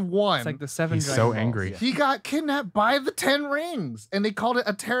Iron Man 1, It's like the 7 He's Dragon so Balls. angry. he got kidnapped by the 10 rings and they called it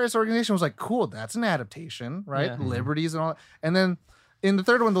a terrorist organization. I was like, cool, that's an adaptation, right? Yeah. Liberties and all that. And then in the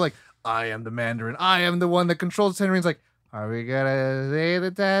third one, they're like, I am the Mandarin. I am the one that controls the 10 rings. Like, are we gonna say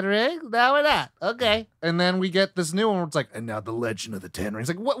the 10 rings? No, we're not. Okay. And then we get this new one where it's like, and now the legend of the 10 rings.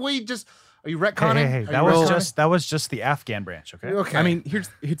 Like, what? Are you retconning? Hey, Are that you was retconning? just the Afghan branch. Okay. Okay. Here's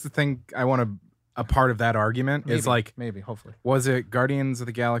the thing. I want to a part of that argument is like, maybe, hopefully. was it Guardians of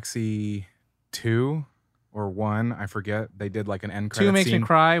the Galaxy 2 or 1? I forget. They did like an end credit 2 makes scene. me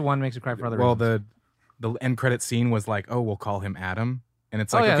cry. 1 makes me cry for other Well, reasons. the end credit scene was like, oh, we'll call him Adam, and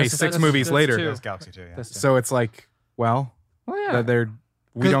it's Oh, like, yeah, okay, that's- 6 that's- movies that's later. two. That's Galaxy 2. Yeah. That's- So it's like, well, yeah.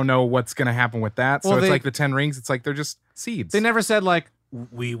 we 'Cause- don't know what's gonna happen with that. So Well, it's they- like the 10 rings. It's like they're just seeds. They never said like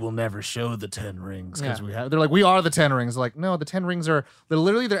we will never show the 10 rings because Yeah. we have. They're like we are the 10 rings. Like no, the 10 rings are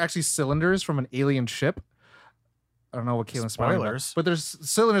they're actually cylinders from an alien ship. I don't know what Caitlin's smiling about, Spoilers. but there's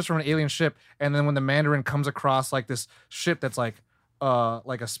cylinders from an alien ship, and then when the Mandarin comes across like this ship that's like a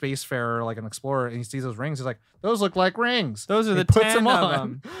spacefarer, like an explorer, and he sees those rings, he's like, "Those look like rings." Those are He the puts 10 them of on,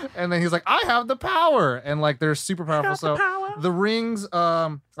 them. and then he's like, "I have the power," and like they're super powerful. So the rings,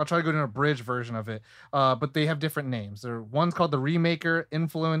 I'll try to go to an abridged version of it, but they have different names. One's called the Remaker,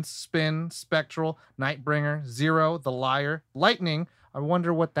 Influence, Spin, Spectral, Nightbringer, Zero, the Liar, Lightning. I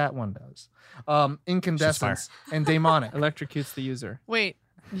wonder what that one does. Incandescence and Daemonic. Electrocutes the user. Wait,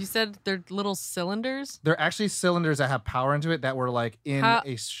 you said they're little cylinders? They're actually cylinders that have power into it that were like in How-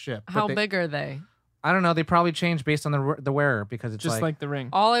 a ship. but How they- big are they? I don't know. They probably change based on the wearer because it's Just like the ring.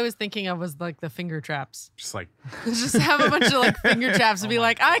 All I was thinking of was like the finger traps. Just like Just have a bunch of like finger traps and be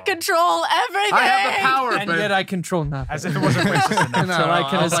like, I control everything. I have the power, And yet I control nothing. As if it wasn't racist enough. No, So I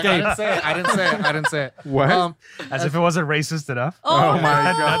can was like, escape. I didn't say it. I didn't say it. What? As if it wasn't racist enough. Oh, my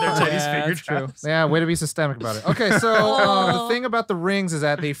Another Yeah, Chinese finger that's true. traps. Yeah, way to be systemic about it. Okay, so the thing about the rings is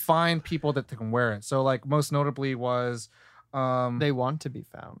that they find people that can wear it. So like most notably was They want to be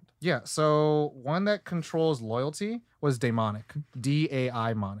found. yeah, so one that controls loyalty was Daimonic.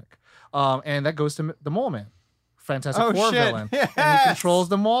 D-A-I Monic. And that goes to the Mole Man. Fantastic Oh, Four shit. villain. And he Yes. controls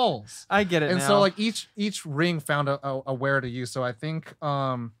the moles. I get it And now. so like each ring found a wearer to use. So I think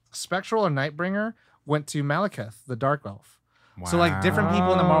Spectral or Nightbringer went to Malekith, the Dark Elf. So like different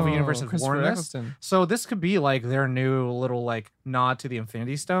people in the Marvel universe have Christopher worn this. Eccleston. So this could be like their new little like nod to the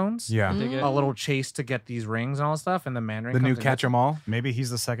Infinity Stones. Yeah. Dig it. A little chase to get these rings and all that stuff, and the Mandarin. The new comes and catch gets 'em all. Maybe he's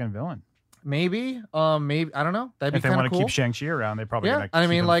the second villain. it. Maybe, maybe I don't know. That'd be If they kind want of to cool. keep Shang-Chi around, they probably Yeah, gonna I keep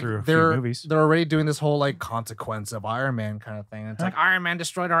mean, him like through a few they're movies. already doing this whole like consequence of Iron Man kind of thing. It's like Iron Man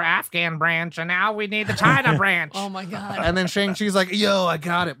destroyed our Afghan branch, and now we need the China branch. Oh my God. And then Shang-Chi's like, yo, I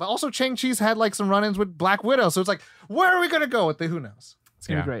got it. But also Shang-Chi's had like some run-ins with Black Widow, so it's like, where are we gonna go with the? Who knows? It's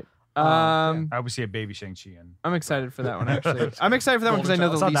gonna Yeah. be great. yeah. I would see a baby Shang-Chi and I'm excited for that one actually. I'm excited for that one because I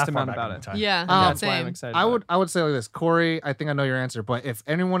know It's the not least that far amount back about in it. time. Yeah, That's why I'm same. excited. I about would say like this, Corey. I think I know your answer, but if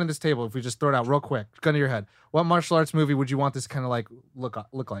anyone in this table, if we just throw it out real quick, gun to your head, what martial arts movie would you want this kind of like look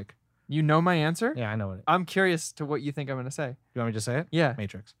like? it. You know my answer? Yeah, I know it. I'm curious to what you think I'm gonna say. You want me to just say it? Yeah.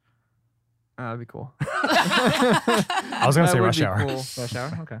 Matrix. That'd be cool. I was gonna That say would Rush be Hour. cool. Rush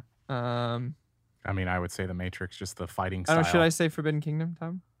Hour. Okay. I mean, I would say the Matrix, just the fighting I style. don't know. Should I say Forbidden Kingdom,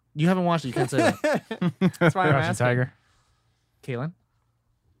 Tom? You haven't watched it. You can't say that. That's why I'm Crouching asking. Tiger. Caitlin.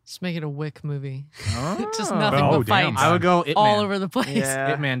 Just make it a Wick movie. Oh. Just nothing Oh, but damn. fights I would go Ip all Man. over the place.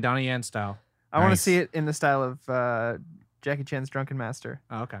 Yeah. Ip Man, Donnie Yen style. I want to Nice. see it in the style of Jackie Chan's Drunken Master.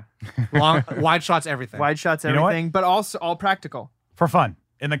 Oh, okay. Long, wide shots, everything. Wide shots, You know what? everything, but also all practical. For fun,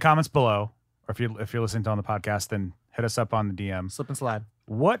 in the comments below, or if you're listening to on the podcast, then hit us up on the DM. Slip and slide.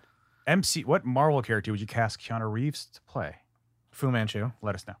 What what Marvel character would you cast Keanu Reeves to play? Fu Manchu.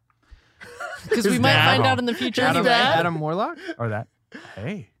 Let us know. Because we His might dad. find out in the future. Adam- anyway. Adam Warlock. Or that.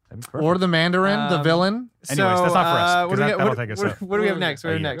 Hey, that'd be perfect. Or the Mandarin, the villain. Anyways, that's not for us, What 'cause do we that'll what- take us what- up. what do we have next?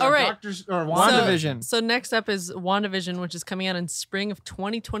 What do we A have next? year. All right. Doctors, or WandaVision. So next up is WandaVision, which is coming out in spring of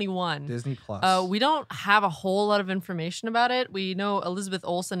 2021. Disney Plus. We don't have a whole lot of information about it. We know Elizabeth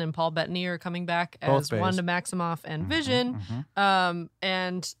Olsen and Paul Bettany are coming back Both as bays. Wanda Maximoff and Vision. Mhm.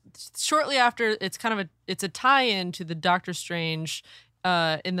 And shortly after, it's kind of it's a tie-in to the Doctor Strange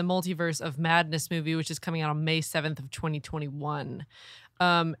in the Multiverse of Madness movie, which is coming out on May 7th of 2021.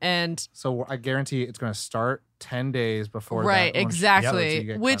 And So I guarantee it's going to start 10 days before. right, that launch. exactly. Yeah, so you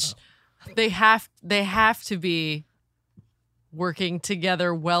get Which caught up. they have to be working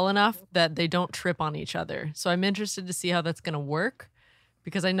together well enough that they don't trip on each other. So I'm interested to see how that's going to work,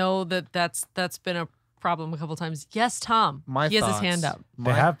 because I know that that's been a problem a couple times. Yes, Tom. My he has his thoughts. hand up.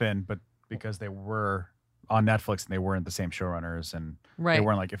 They have been, but because they were on Netflix and they weren't the same showrunners and Right. they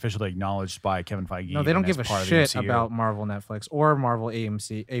weren't like officially acknowledged by Kevin Feige. No, they don't even give as a part of the shit MCU. about Marvel Netflix or Marvel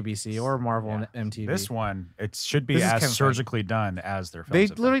AMC, ABC or Marvel Yeah. MTV. This one. It should be This is as Kevin Feige. surgically done as their films. they have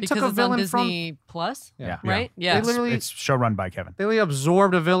been. literally Because took a it's on villain Disney Plus, Yeah. right? Yeah. They literally, It's showrun by Kevin. they literally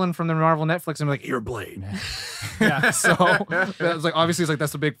absorbed a villain from the Marvel Netflix and be like, "You're Blade." Yeah. So it's like obviously it's like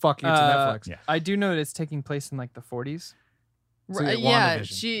that's the big fuck you to Netflix. Yeah. I do know that it's taking place in like the 40s. So you get Yeah,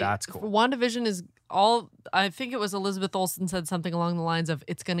 WandaVision. she. That's cool. WandaVision is all. I think it was Elizabeth Olsen said something along the lines of,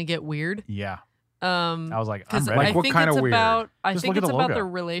 "It's gonna get weird." Yeah. I I was like, I'm because ready. I Like, what think kind it's of weird? about. I Just think look at it's the about logo. the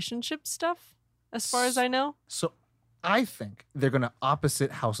relationship stuff, as far as I know. So I think they're gonna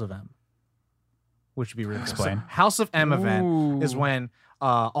opposite House of M, which would be really cool. Explain. So House of M event is Ooh. when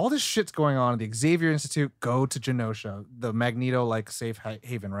all this shit's going on at the Xavier Institute. Go to Genosha, the Magneto like safe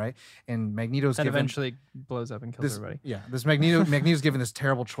haven, right? And Magneto's That given eventually blows up and kills this, everybody. yeah, this Magneto's given this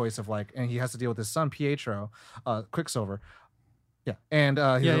terrible choice of like, and he has to deal with his son Pietro, Quicksilver. Yeah, and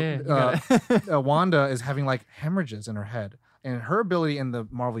You got it. Wanda is having like hemorrhages in her head, and her ability in the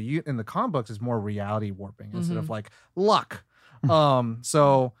in the comic books is more reality warping instead of like luck.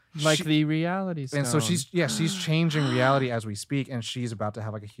 So like she- the reality stone. and so she's changing reality as we speak, and she's about to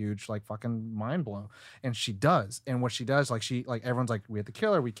have like a huge like fucking mind blow, and she does. And what she does, like everyone's like, we have to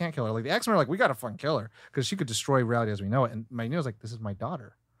kill her, we can't kill her. Like the X-Men are like, we gotta fucking kill her because she could destroy reality as we know it. And Magneto's like, this is my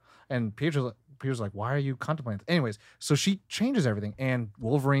daughter, and Peter's like, why are you contemplating this? Anyways, so she changes everything, and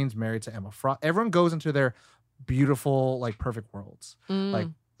Wolverine's married to Emma Frost. Everyone goes into their beautiful like perfect worlds. Mm. Like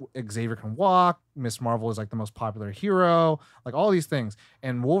Xavier can walk. Miss Marvel is like the most popular hero. Like all these things,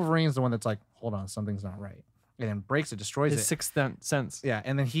 and Wolverine's the one that's like, hold on, something's not right, and then breaks it, destroys His it. sixth sense. Yeah,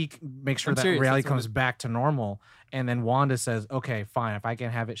 and then he makes sure I'm that serious, reality that's what comes back to normal. And then Wanda says, "Okay, fine. If I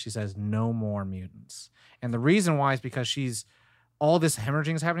can't have it," she says, "no more mutants." And the reason why is because she's all this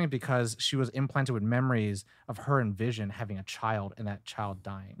hemorrhaging is happening because she was implanted with memories of her and Vision having a child and that child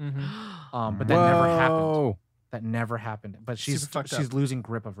dying. Mm-hmm. But that never happened. Whoa. That never happened. But she's Super fucked she's up. losing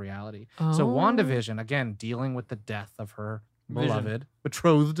grip of reality. So Oh. WandaVision, again, dealing with the death of her Vision. beloved,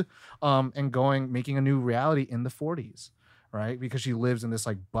 betrothed, and making a new reality in the 40s, right? Because she lives in this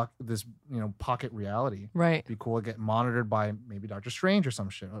like pocket reality. Right. It'd be cool to get monitored by maybe Doctor Strange or some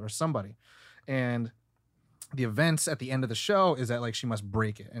shit or somebody. And the events at the end of the show is that like she must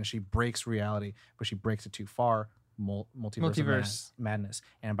break it, and she breaks reality, but she breaks it too far. Multiverse of madness.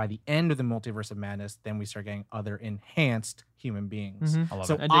 And by the end of the multiverse of madness, then we start getting other enhanced human beings. Mhm. I love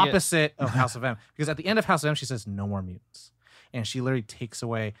So it. I dig it. opposite of House of M, because at the end of House of M, she says no more mutants, and she literally takes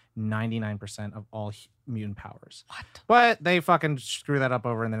away 99% of all mutant powers. What? But they fucking screw that up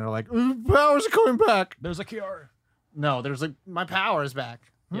over, and then they're like, powers are coming back. There's a cure. No, there's like my power is back.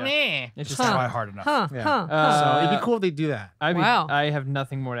 Yeah. Meh. It's just Try hard enough. Huh. Yeah. Huh. So it'd Uh, be cool if they do that. Wow. I have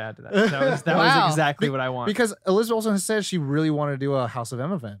nothing more to add to that. That Wow. was exactly what I want. Because Elizabeth Olsen has said she really wanted to do a House of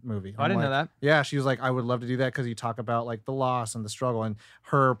M event movie. Oh, I didn't know that. Yeah, she was like, I would love to do that because you talk about like the loss and the struggle, and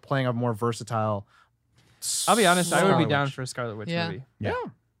her playing a more versatile. I'll be honest, I would be Scarlet down Witch. for a Scarlet Witch Yeah. movie. Yeah.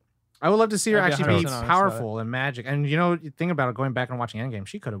 I would love to see her I'd be actually be 100% honest powerful and magic. And you know, you think about it, going back and watching Endgame,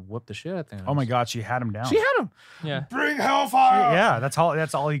 she could have whooped the shit out there. Oh my God, she had him down. She had him. Yeah. Bring hellfire. Yeah, that's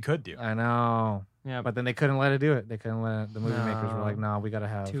all he could do. I know. Yeah. But then they couldn't let it do it. They couldn't let it. The movie makers were No. like, no, we got to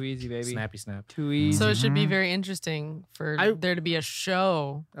have Too easy, baby. snappy snap Too easy. So it should be Mhm. very interesting for I- there to be a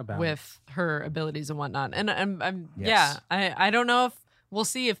show about it. with her abilities and whatnot. And I'm Yes. yeah, I don't know if we'll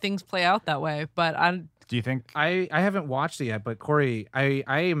see if things play out that way, but Do you think? I haven't watched it yet, but Corey, I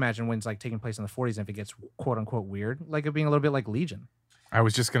imagine when it's like taking place in the 40s, and if it gets quote unquote weird, like it being a little bit like Legion. I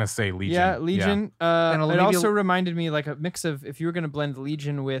was just gonna say Legion. Yeah, Legion. And It maybe also a- reminded me like a mix of if you were going to blend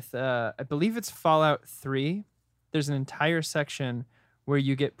Legion with, I believe it's Fallout 3. There's an entire section where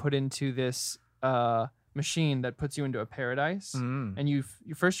you get put into this machine that puts you into a paradise, Mm. and you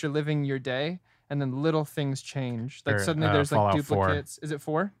first you're living your day, and then little things change. Like Or, suddenly there's like Fallout 4. duplicates. Is it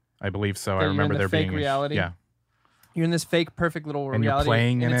 4? I believe so. That I you're in remember the there fake being reality? Yeah, You're in this fake perfect little and you're reality,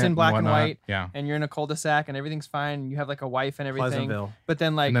 playing and in it's it in black and whatnot. white, Yeah, and you're in a cul-de-sac, and everything's fine. And you have like a wife and everything, Pleasantville. but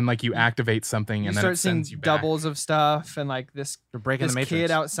then like and then like you activate something, you and then start it seeing sends you back. doubles of stuff, and like this They're breaking this the Matrix.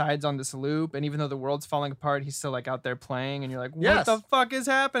 kid outside's on this loop, and even though the world's falling apart, he's still like out there playing, and you're like, what Yes. the fuck is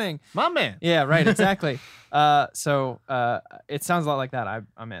happening? My man. Yeah, right, exactly. So it sounds a lot like that.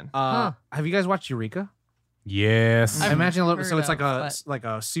 I'm in. Have you guys watched Eureka? Yes. I I've imagine a little. So heard it's like of, a but- like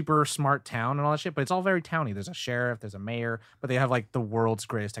a super smart town and all that shit, but it's all very towny. There's a sheriff, there's a mayor, but they have like the world's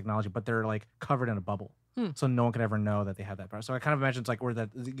greatest technology, but they're like covered in a bubble, so no one can ever know that they have that power. So I kind of imagine it's like where that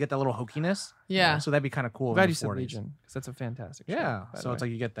you get that little hokiness. Yeah. So that'd be kind of cool. I'm in glad the you said 40s. Legion because that's a fantastic show. Yeah. by the So it's way.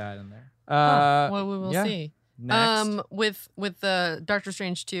 like you get that in there. well, we will yeah. see. Next. With Doctor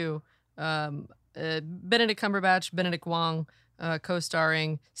Strange 2, Benedict Cumberbatch, Benedict Wong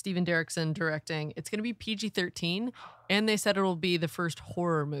co-starring, Steven Derrickson directing. It's going to be PG-13, and they said it will be the first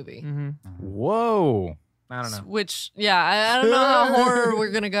horror movie. Mhm. Whoa. I don't know. Which, yeah, I don't know how horror we're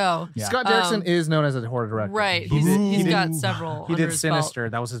going to go. Yeah. Scott Derrickson is known as a horror director. Right. He He's did, got several. he under did his belt. Sinister.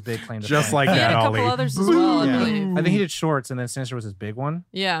 That was his big claim to Just fame. like He had that, a couple Ollie. others as well, Yeah. I believe. I think he did shorts, and then Sinister was his big one.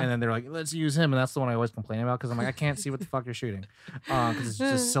 Yeah. And then they're like, let's use him. And that's the one I always complain about because I'm like, I can't see what the fuck you're shooting. Because it's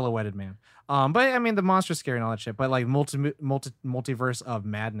just a silhouetted man. But I mean, the monster's scary and all that shit. But like multiverse of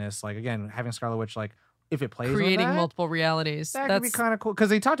madness, like again, having Scarlet Witch, like if it plays with Creating that, multiple realities. that That's could be kind of cool. Because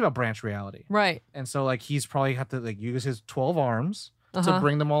they talked about branch reality. right. And so like he's probably have to like use his 12 arms to Uh-huh.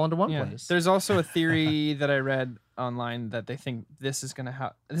 bring them all into one Yeah. place. There's also a theory that I read online that they think this is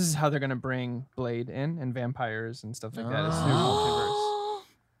how they're gonna bring Blade in and vampires and stuff like that. It's through multiverse.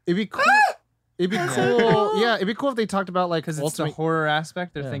 It'd be cool. It'd be cool. Yeah, it'd be cool if they talked about like Because it's the ultimate. horror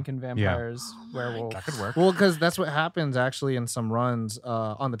aspect, they're Yeah. thinking vampires, werewolves. That could work. Well, because that's what happens actually in some runs.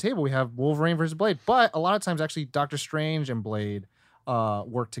 On the table, we have Wolverine versus Blade, but a lot of times actually Doctor Strange and Blade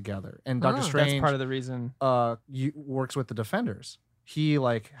work together, and Doctor Oh. Strange That's part of the reason. works with the Defenders. He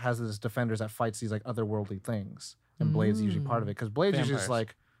like has this Defenders that fights these like otherworldly things, and Blade's usually part of it because Blade's usually just Vampires.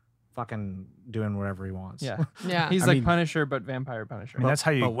 like fucking doing whatever he wants. Yeah. Yeah. He's I like mean- Punisher, but vampire Punisher. I mean, that's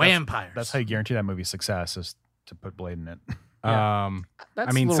how you. but vampires. That's how you guarantee that movie's success is to put Blade in it. That's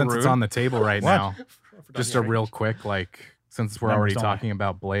I mean, a little since it's rude. on the table right What? now, I forgot just the a real range. quick, like, since we're Members already only. talking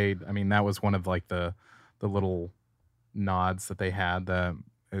about Blade, I mean, that was one of like the little nods that they had.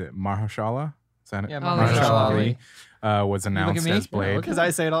 Mahershala. Is that it? Yeah, Mahershala Mahershala Ali. Ali was You look announced at me as Blade. because I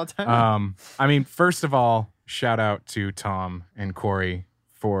say it all the time. I mean, first of all, shout out to Tom and Corey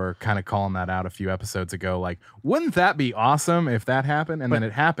for kind of calling that out a few episodes ago. Like, wouldn't that be awesome if that happened? And then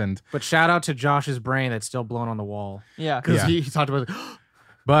it happened. But shout out to Josh's brain that's still blown on the wall Yeah. because Yeah. he talked about.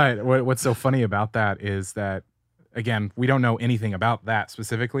 But what's so funny about that is that, again, we don't know anything about that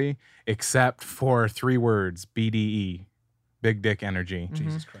specifically, except for 3 words: BDE, big dick energy.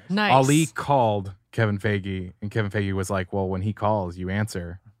 Jesus Christ. Nice. Ali called Kevin Feige, and Kevin Feige was like, well, when he calls, you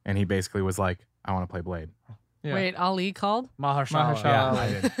answer. And he basically was like, I want to play Blade. Yeah. Wait, Ali called? Mahershala. Mahershala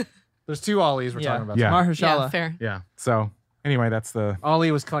Yeah. Ali. There's 2 Ollie's we're Yeah. talking about. Yeah. Yeah, Mahershala. fair. Yeah. So anyway, that's the.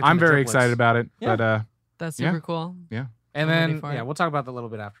 Ollie was collecting. I'm the very triplets. excited about it. Yeah. But That's Yeah. super cool. And I'm ready then for it. we'll talk about that a little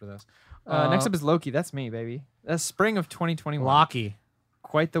bit after this. Next up is Loki. That's me, baby. That's spring of 2021. Loki.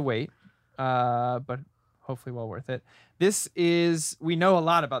 Quite the wait, but hopefully well worth it. This is, we know a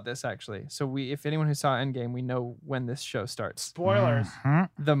lot about this actually. So if anyone who saw Endgame, we know when this show starts. Spoilers. Mhm.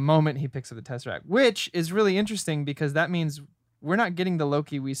 The moment he picks up the Tesseract, which is really interesting because that means we're not getting the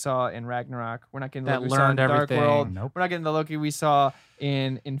Loki we saw in Ragnarok. We're not getting the That Loki we saw in learned Dark everything. World. Nope. We're not getting the Loki we saw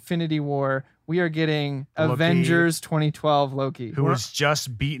in Infinity War. We are getting Loki- Avengers 2012 Loki, Who was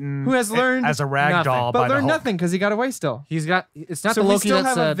just beaten? Who has learned as a rag nothing. doll but by the learned Hulk. nothing because he got away still. He's got. It's not So the we Loki still that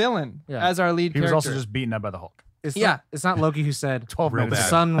have a said. villain Yeah. as our lead He was character. also just beaten up by the Hulk. It's Yeah. Not, it's not Loki who said 12 Real minutes. the bad.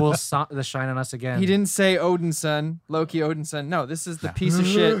 sun will shine on us again. He didn't say Odin's son, Loki Odin's son. No, this is the piece of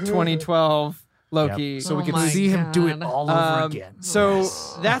shit 2012 Loki. So we Oh can my see him do it God. all over again. So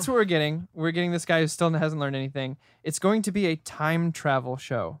that's what we're getting. We're getting this guy who still hasn't learned anything. It's going to be a time travel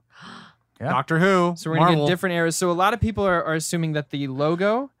show. Yeah. Doctor Who. So we're going to Marvel. get different eras. So a lot of people are assuming that the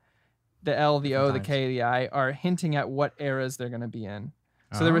logo, the L, the O, the Different K, the I, are hinting at what eras they're going to be in.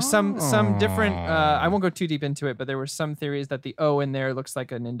 So there was some different. I won't go too deep into it, but there were some theories that the O in there looks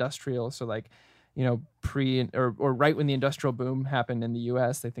like an industrial. So like, pre or right when the industrial boom happened in the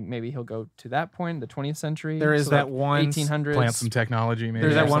U.S., they think maybe he'll go to that point, the 20th century. There is So that like one 1800s. Plant some technology, maybe.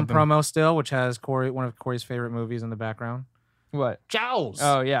 There's or that one something. promo still, which has one of Corey's favorite movies in the background. What? Jaws.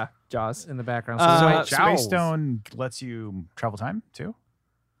 Oh yeah, Jaws. In the background. Uh, So Jaws. Space Stone lets you travel time too.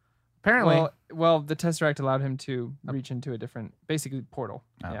 apparently. Well, the Tesseract allowed him to reach into a different, basically portal.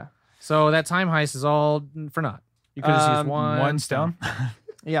 Oh. Yeah. So that time heist is all for naught. You could just use One stone.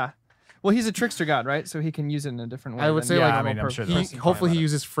 Yeah. Well, he's a trickster god, right? So he can use it in a different way. I would than say, the like, normal I mean, I'm purpose. sure He, that's- hopefully he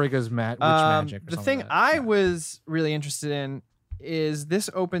uses Frigga's witch magic. Or The something thing like that. I was really interested in is this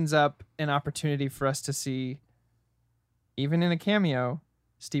opens up an opportunity for us to see, even in a cameo,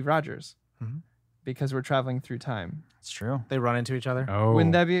 Steve Rogers, Mhm. because we're traveling through time. It's true. They run into each other. Oh.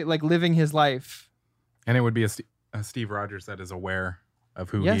 Wouldn't that be like living his life? And it would be a Steve Rogers that is aware of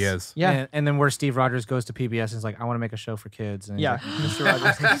who Yes. he is. Yeah. And then where Steve Rogers goes to PBS and is like, I want to make a show for kids. And he's Yeah, like, Mr.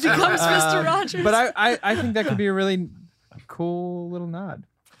 Rogers. He becomes Mr. Rogers. But I think that could be a really cool little nod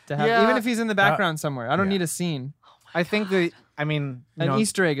to have, Yeah. even if he's in the background somewhere. I don't yeah. need a scene. I think that, I mean, you An know,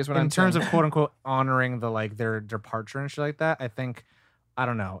 Easter egg is what in I'm terms saying. of quote unquote honoring the like their departure and shit like that, I think, I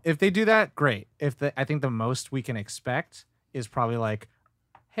don't know. If they do that, great. I think the most we can expect is probably like,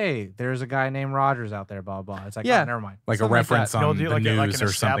 hey, there's a guy named Rogers out there, blah, blah. It's like, Yeah. oh, never mind. Like a Something like reference that. on do the like, news an or something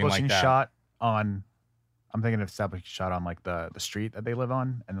establishing like that. shot on. I'm thinking of establishing shot on like the street that they live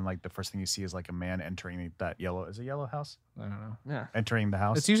on, and then like the first thing you see is like a man entering that yellow. Is it yellow house? I don't know. Yeah. Entering the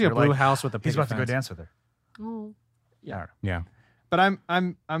house. It's usually a You're blue like, house with a He's picket about to go fence. dance with her. Oh. Yeah. I don't know. Yeah. But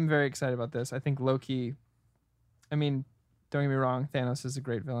I'm very excited about this. I think Loki. I mean, don't get me wrong, Thanos is a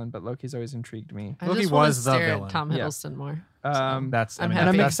great villain, but Loki's always intrigued me. I Loki just want was to the stare villain. at Tom Yeah. Hiddleston more. That's. I'm I mean, happy. And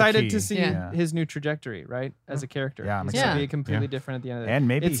I'm that's the excited key. to see Yeah. his new trajectory, right, as a character. Yeah, I'm He's excited. gonna be completely Yeah. different at the end of it. And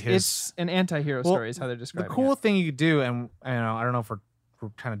maybe it's his. an anti-hero Well, story is how they're The describing cool it. thing you could do, and I don't know if we're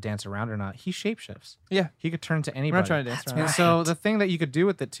trying to dance around or not, he shapeshifts. Yeah. He could turn to anybody. We're not trying to dance around. And so the thing that you could do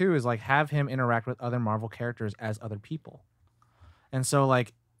with it too is like have him interact with other Marvel characters as other people. And so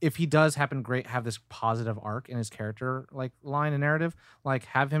like if he does have this positive arc in his character like line and narrative, like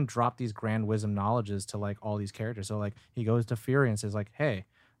have him drop these grand wisdom knowledges to like all these characters. So like he goes to Fury and says like, hey,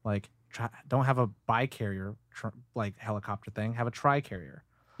 like don't have a bi-carrier like helicopter thing, have a tri-carrier.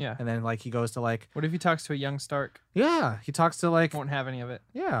 Yeah. And then like he goes to like, What if he talks to a young Stark? yeah, he talks to like Won't have any of it.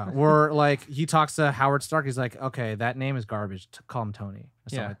 yeah, or like he talks to Howard Stark. He's like, okay, that name is garbage. Call him Tony. Or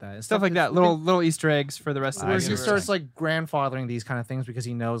something Yeah. like that. And Stuff like that. Little Easter eggs for the rest of the Where he universe. starts like grandfathering these kind of things because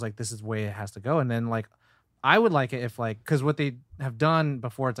he knows like this is the way it has to go. And then like I would like it if like because what they have done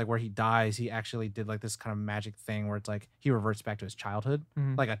before, it's like where he dies, he actually did like this kind of magic thing where it's like he reverts back to his childhood,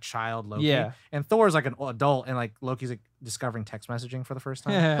 Mhm. like a child Loki. Yeah. And Thor's like an adult, and like Loki's like discovering text messaging for the first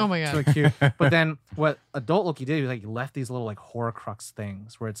time. Oh my It's god. really cute. But then what adult Loki did, he like left these little like Horcrux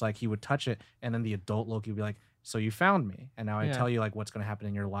things where it's like he would touch it, and then the adult Loki would be like, "So you found me, and now I Yeah. tell you like what's going to happen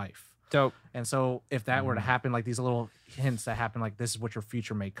in your life." Dope. And so if that were to happen, like these little hints that happen, like this is what your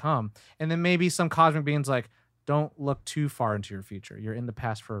future may come, and then maybe some cosmic beings like, don't look too far into your future. You're in the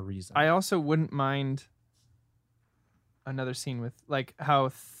past for a reason. I also wouldn't mind another scene with like how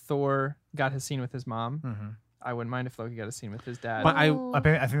Thor got his scene with his mom. hmm I wouldn't mind if Loki got a scene with his dad. But I I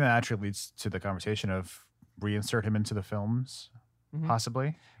think that actually leads to the conversation of reinsert him into the films, Mhm.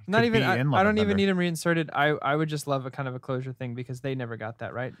 possibly. He Not could even. be in Love I and don't even Thunder. need him reinserted. I would just love a kind of a closure thing because they never got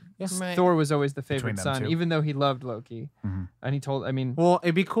that right. Yes. Right. Thor was always the Between favorite them son, two. even though he loved Loki. Mhm. And he told. I mean, Well,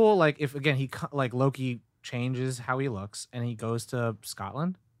 it'd be cool like if again like Loki changes how he looks and he goes to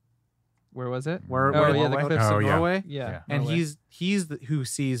Scotland, where was it? where Oh, where yeah, the Norway? cliffs Oh, of yeah. Norway, Yeah. Yeah. and Norway. he's who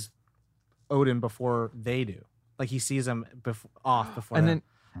sees Odin before they do. Like he sees him off before, and them.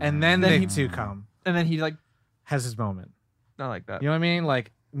 then and then then they he- two come, he like has his moment. not like that. You know what I mean?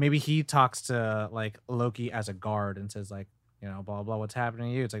 Like maybe he talks to like Loki as a guard and says like, you know, blah blah, what's happening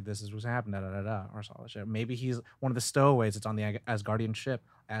to you? It's like this is what's happened, da da da da, or all that shit. Maybe he's one of the stowaways that's on the Asgardian ship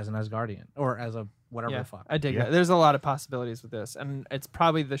as an Asgardian or as a whatever Yeah, the fuck. I dig Yeah. that. There's a lot of possibilities with this, and it's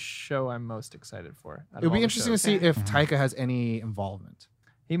probably the show I'm most excited for. out of It'll all be the interesting to shows. see if Mhm. Taika has any involvement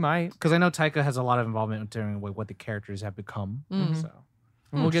He might. because I know Taika has a lot of involvement during what the characters have become. Mhm. So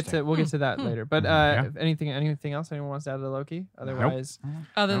We'll get to that Hmm. later. But Yeah. if anything else anyone wants to add to Loki? Otherwise,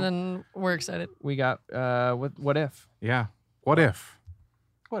 Other No. than we're excited. we got what if? Yeah. What if?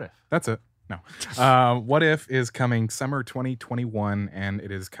 What if? That's it. No. What If is coming summer 2021, and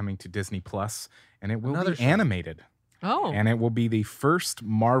it is coming to Disney Plus, and it will Another be show. animated, Oh. and it will be the first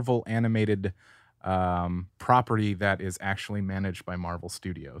Marvel animated property that is actually managed by Marvel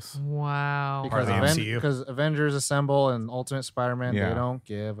Studios. Wow. Part of the MCU. because Avengers Assemble and Ultimate Spider-Man, Yeah. they don't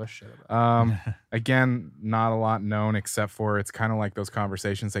give a shit about. Again, not a lot known except for it's kind of like those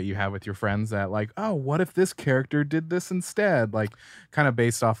conversations that you have with your friends that like, oh, what if this character did this instead? Like, kind of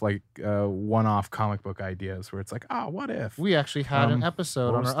based off like one-off comic book ideas where it's like, oh, what if? We actually had an episode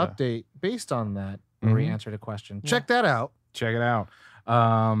what on was our the- update based on that where we Mhm. answered a question. Yeah. Check that out. Check it out.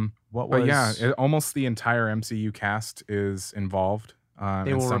 What was? But yeah, almost the entire MCU cast is involved.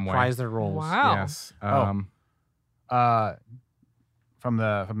 They in will some reprise way. their roles. Wow. Yes. Oh. From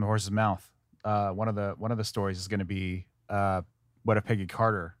the horse's mouth. One of the stories is going to be what if Peggy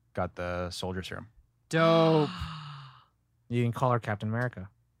Carter got the soldier serum, Dope. You can call her Captain America.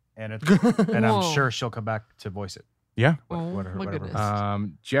 and I'm Whoa. sure she'll come back to voice it. Yeah. Oh, whatever- my whatever.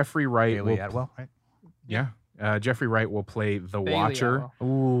 goodness. Jeffrey Wright Bailey will. Atwell, right? Yeah. Jeffrey Wright will play the Bailey Watcher, Atwell.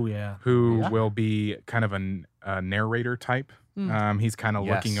 Ooh, yeah. who Yeah. will be kind of a narrator type. Mm. He's kind of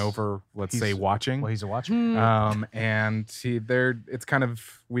looking Yes. over, let's say, He's- watching. Well, he's a watcher. Hmm. And it's kind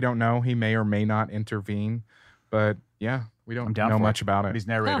of, we don't know. He may or may not intervene, but yeah, we I'm don't down know for much about But it. he's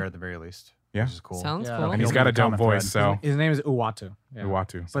narrator Huh. at the very least. Yeah. Which is cool. Sounds Yeah. cool. And he's He'll got be a dope common thread. voice, so His name is Uatu. Yeah. you want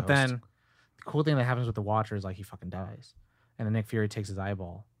to. But then the cool thing that happens with the Watcher is like he fucking dies. And then Nick Fury takes his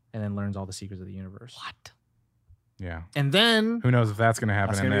eyeball and then learns all the secrets of the universe. What? Yeah. And then Who knows if that's going to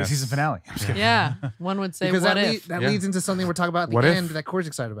happen That's in going to be the this. season finale. I'm just kidding. Yeah. One would say, because what that, if? that Yeah. leads into something we're talking about at the What if? end that Corey's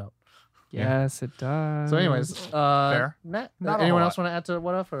excited about. Yeah. Yes, it does. So, anyways, Fair. Matt, Not a anyone whole else want to add to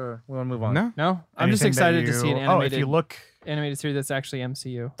what if, or we want to move on? No. No, I'm just Anything that excited to see an you- animated if you look animated series that's actually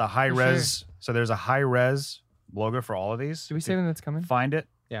MCU. the high For res, so there's a high res logo for all of these. Did we say when that's coming? Find it.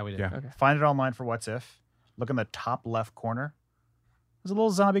 Yeah, we did. Yeah. Okay. Find it online for What's If. Look in the top left corner. There's a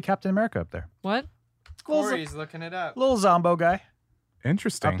little zombie Captain America up there. What? Corey's looking it up. Little zombo guy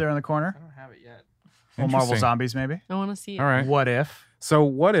Interesting. up there in the corner. I don't have it yet. Little Marvel Interesting. zombies, maybe. I want to see it. All right. What if? So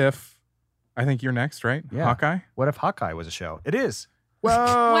what if, I think you're next, right? Yeah. Hawkeye? What if Hawkeye was a show? It is. Whoa!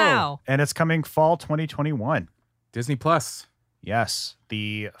 Wow. And it's coming fall 2021. Disney Plus. Yes,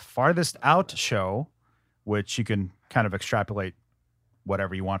 the farthest out show, which you can kind of extrapolate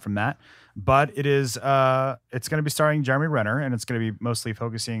whatever you want from that. But it is it's going to be starring Jeremy Renner, and it's going to be mostly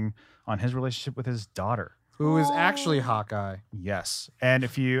focusing on his relationship with his daughter. Who is actually Hawkeye? Yes, and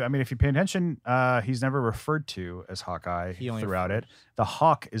if you pay attention, he's never referred to as Hawkeye He only throughout it. refers. The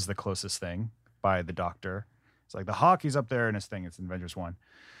Hawk is the closest thing by the Doctor. It's like the Hawk. He's up there in his thing. It's in Avengers 1,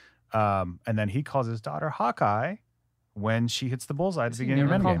 and then he calls his daughter Hawkeye when she hits the bullseye at Is the he beginning of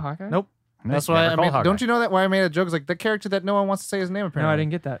never called Endgame. Hawkeye? Nope. No, That's he's why never I called made. Hawkeye. Don't you know that? Why I made a joke? It's like the character that no one wants to say his name. No, Apparently, I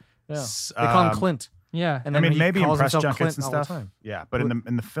didn't get that. Yeah. S- They call him um, Clint. Yeah. And I then mean, he maybe in calls press himself junkets Clint and all the stuff. time. Yeah, but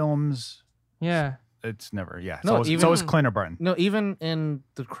in the films, Yeah. It's never. Yeah. No, It's always Clint or Barton. No, even in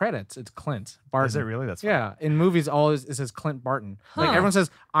the credits, it's Clint Barton. Is it really? That's funny. Yeah, in movies, always it says Clint Barton. Like Huh. everyone says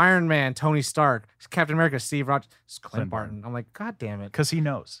Iron Man, Tony Stark, Captain America, Steve Rogers, it's Clint Clint Barton. Barton. I'm like, God damn it. Because he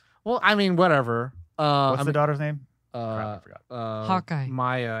knows. Well, I mean, whatever. What's the daughter's name? Crap, I forgot. Hawkeye.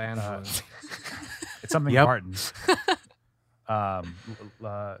 Maya Angelou. It's something Yep. Barton.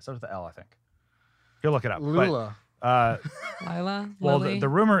 Starts with the L, I think. You'll look it up. Lula. But, Lila. well, Lily. the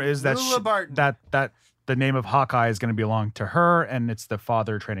rumor is that Lula Barton. that the name of Hawkeye is going to belong to her, and it's the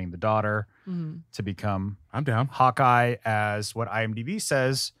father training the daughter Mhm. to become I'm down. Hawkeye, as what IMDb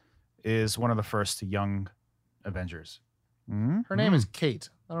says is one of the first young Avengers. Mhm. Her name is Kate.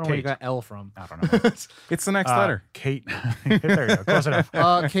 I don't know where you Kate. got L from. I don't know. It's the next letter. Kate. There you go. Close enough.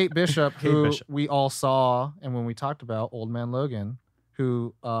 Kate Bishop, Kate who Bishop. we all saw, and when we talked about Old Man Logan,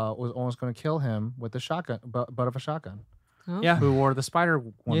 who was almost going to kill him with the shotgun, butt of a shotgun, Yeah. who wore the Spider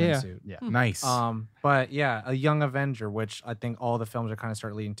Woman Yeah. suit. Yeah. Nice. But yeah, a young Avenger, which I think all the films are kind of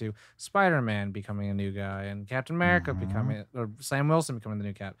start leading to. Spider-Man becoming a new guy, and Captain America becoming, or Sam Wilson becoming the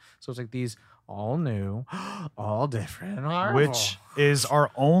new Cap. So it's like these all new, all different, Which is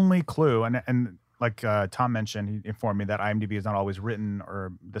our only clue. And like Tom mentioned, he informed me that IMDb is not always written,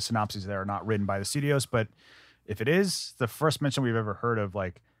 or the synopses there are not written by the studios. But if it is, the first mention we've ever heard of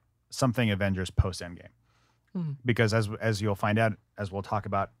like something Avengers post Endgame. Because as you'll find out, as we'll talk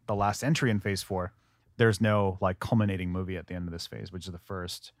about the last entry in Phase 4, there's no like culminating movie at the end of this phase, which is the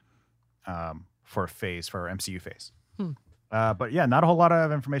first for our MCU phase. But yeah, not a whole lot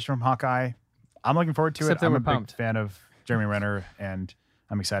of information from Hawkeye. I'm looking forward to Except it. I'm that a we're big pumped. fan of Jeremy Renner, and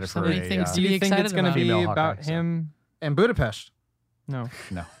I'm excited So for many a things to Do be you think it's excited going to about. be Female about Hawkeye, so. him? and Budapest. No.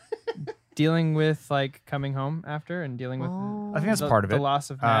 no. Dealing with like coming home after and dealing with Oh. I think that's the, part of the it.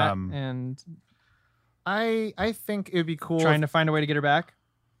 loss of Matt Um, and I think it would be cool. trying to find a way to get her back.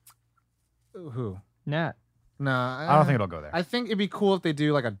 Who? Nat. Nah, I don't think it'll go there. I think it'd be cool if they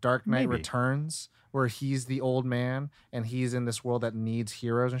do like a Dark Knight Maybe. Returns, where he's the old man and he's in this world that needs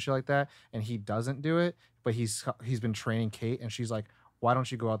heroes and shit like that, and he doesn't do it, but he's been training Kate, and she's like, "Why don't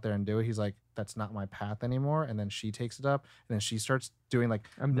you go out there and do it?" He's like, "That's not my path anymore," and then she takes it up, and then she starts doing like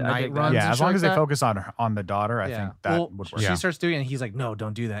I night dig that. runs. yeah, and as shit long like as they that. focus on the daughter, I think that Well, would work. She starts doing it, and he's like, "No,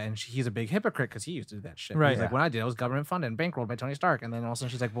 don't do that." And he's a big hypocrite because he used to do that shit. Right. He's like, Yeah. "When I did, it was government funded and bankrolled by Tony Stark." And then all of a sudden,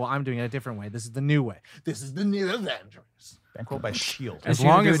 she's like, "Well, I'm doing it a different way. This is the new way. This is the new Avengers." Bankrolled by Shield. as she would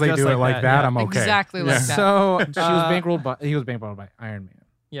long do as it they just do it like like that, that, yeah. I'm okay. Exactly like that. So She was bankrolled by. He was bankrolled by Iron Man.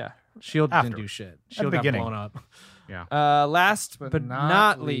 Yeah. Shield After. didn't do shit. the Shield got beginning. blown up. Last but, But not,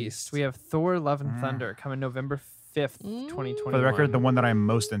 not least, least. we have Thor: Love and Thunder coming November 5th, 2021. For the record, the one that I'm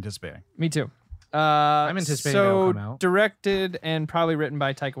most anticipating. Me too. I'm anticipating so that'll come out. directed and probably written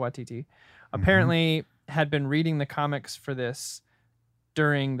by Taika Waititi. Apparently had been reading the comics for this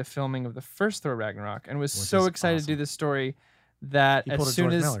during the filming of the first Thor Ragnarok and was Which so is excited to do this story that He pulled a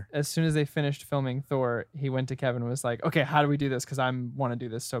George Miller. as soon as they finished filming Thor, he went to Kevin and was like, "Okay, how do we do this? Because I want to do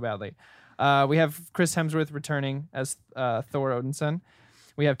this so badly." We have Chris Hemsworth returning as Thor Odinson.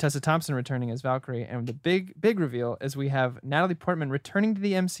 We have Tessa Thompson returning as Valkyrie, and the big reveal is we have Natalie Portman returning to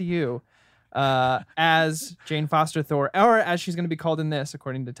the MCU as Jane Foster Thor, or as she's going to be called in this,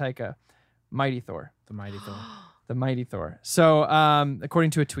 according to Taika, Mighty Thor, The mighty Thor. the Mighty Thor. So,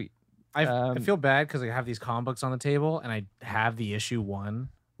 according to a tweet, I feel bad because I have these comic books on the table and I have the issue 1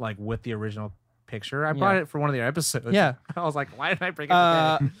 like with the original picture. I bought Yeah. it for one of the episodes. Yeah. I was like, why did I bring it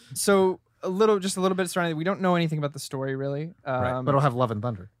today? so just a little bit surrounding. We don't know anything about the story really. But it'll have Love and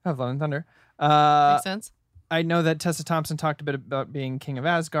Thunder. have Love and Thunder. Makes sense. I know that Tessa Thompson talked a bit about being King of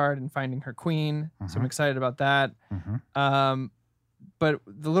Asgard and finding her queen, so I'm excited about that. But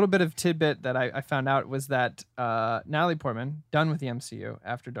the little bit of tidbit that I found out was that Natalie Portman, done with the MCU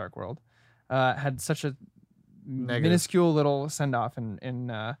after Dark World, had such a Negative. minuscule little send off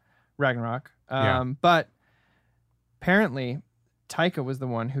in Ragnarok. Yeah. But apparently, Taika was the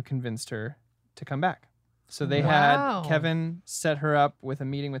one who convinced her to come back. So they Wow. had Kevin set her up with a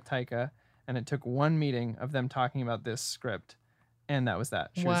meeting with Taika, and it took one meeting of them talking about this script, and that was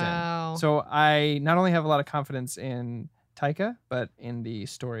that. She was Wow. in. So I not only have a lot of confidence in Taika, but in the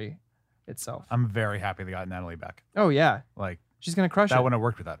story itself. I'm very happy they got Natalie back. Oh yeah, Like she's gonna crush that it. wouldn't have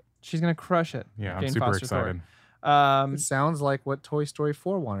worked without it. She's gonna crush it. Yeah, I'm Jane super Foster Thor. excited. It sounds like what Toy Story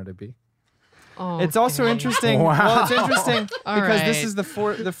 4 wanted to be. It's also Okay. interesting. Wow. Well, it's interesting All because this right. is the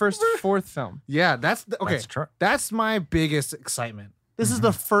first fourth film. Yeah, that's okay. That's true. That's my biggest excitement. This is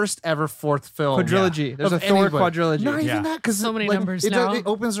the first ever 4th film. Quadrilogy. There's of a Thor anybody. quadrilogy. Not even Yeah. that, because So many numbers it, now. It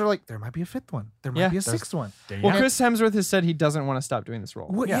opens are like there might be a 5th one. There might Yeah. be a 6th one. There you Well, go. Chris Hemsworth has said he doesn't want to stop doing this role.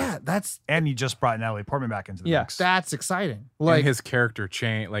 Well, Yeah. yeah, that's And you just brought Natalie Portman back into the Yeah. mix. exciting. Like Like his character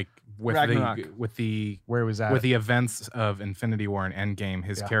change, like with Ragnarok. Where was that? with the events of Infinity War and Endgame,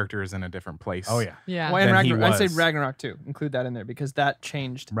 his Yeah. character is in a different place. Oh yeah. Yeah. Well, and than he Ragnarok, I'd say was. Ragnarok too. Include that in there because that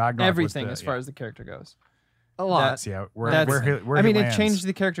changed Ragnarok was everything the- as far yeah. as the character goes. A lot. That's- Yeah, That's- where I he mean, it lands. changed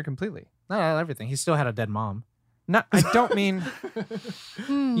the character completely. Not everything. He still had a dead mom. Not, I don't mean.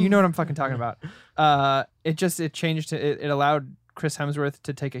 You know what I'm fucking talking about. It changed. It allowed Chris Hemsworth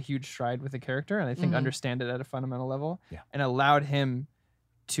to take a huge stride with the character, and I think Mhm. understand it at a fundamental level. Yeah. And allowed him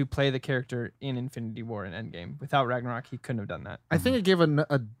to play the character in Infinity War and Endgame. Without Ragnarok, he couldn't have done that. I think it gave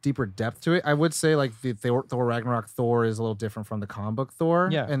a deeper depth to it. I would say like the Thor Ragnarok Thor is a little different from the comic book Thor.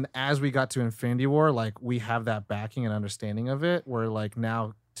 Yeah. And as we got to Infinity War, like we have that backing and understanding of it. Where like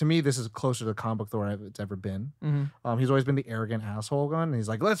now, to me, this is closer to the comic book Thor it's ever been. Mm-hmm. He's always been the arrogant asshole gun. And he's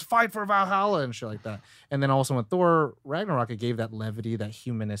like, let's fight for Valhalla and shit like that. And then also with Thor Ragnarok, it gave that levity, that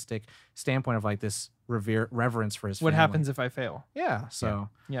humanistic standpoint of like this reverence for his What family. happens if I fail? Yeah. So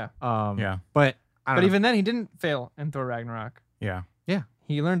Yeah. Yeah. But I don't But know. even then, he didn't fail in Thor Ragnarok. Yeah.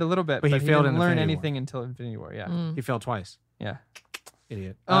 He learned a little bit, But but he he failed didn't in learn Infinity War. anything until Infinity War. Yeah. Mm. he failed twice. Yeah.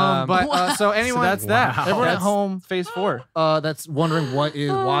 Idiot. Um, So anyone that's that. everyone at That's home Phase 4. that's wondering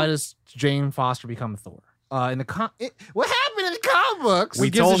why does Jane Foster become Thor? What happened in the comic books? We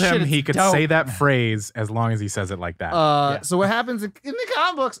gives a told shit? him It's he could dope. say that phrase as long as he says it like that. Yeah. So what happens in the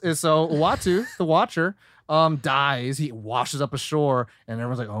comic books is so Uatu, the Watcher, dies. He washes up ashore, and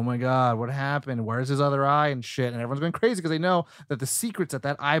everyone's like, "Oh my god, what happened? Where's his other eye and shit?" And everyone's going crazy because they know that the secrets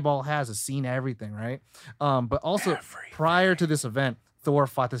that eyeball has seen everything, right? But also prior to this event, Thor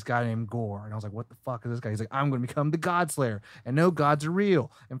fought this guy named Gore, and I was like, "What the fuck is this guy?" He's like, "I'm going to become the God Slayer, and no gods are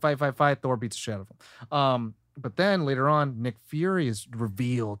real." And fight. Thor beats the shit out of him. But then later on, Nick Fury is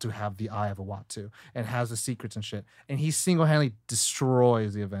revealed to have the Eye of Uatu and has the secrets and shit. And he single-handedly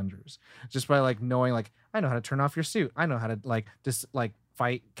destroys the Avengers just by like knowing, like, I know how to turn off your suit. I know how to like just like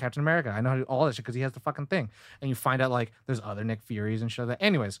fight Captain America. I know how to do all that shit because he has the fucking thing. And you find out like there's other Nick Furies and shit like that.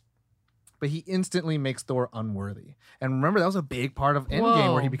 Anyways, but he instantly makes Thor unworthy. And remember, that was a big part of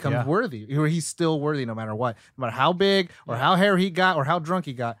Endgame where he Whoa. becomes Yeah. worthy, where he's still worthy no matter what. No matter how big or how hairy he got or how drunk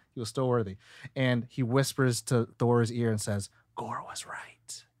he got, he was still worthy. And he whispers to Thor's ear and says, Gore was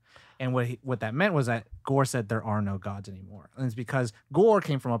right. And what that meant was that Gore said there are no gods anymore. And it's because Gore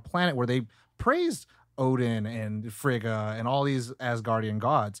came from a planet where they praised Odin and Frigga and all these Asgardian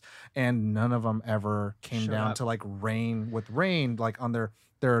gods, and none of them ever came Shut down up. to like reign like on their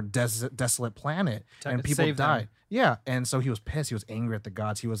desolate planet, and To people save them. died. Yeah, and so he was pissed. He was angry at the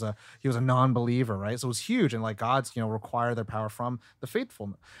gods. He was a non-believer, right? So it was huge, and like gods, require their power from the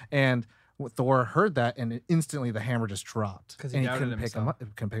faithful. And Thor heard that, and instantly the hammer just dropped 'Cause he and he doubted couldn't pick him himself.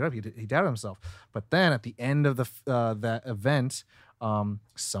 up. Couldn't pick it up. He doubted himself. But then at the end of that event,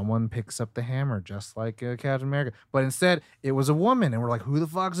 someone picks up the hammer, just like Captain America. But instead, it was a woman, and we're like, "Who the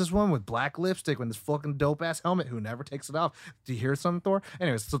fuck is this woman with black lipstick and this fucking dope ass helmet who never takes it off?" Do you hear some Thor?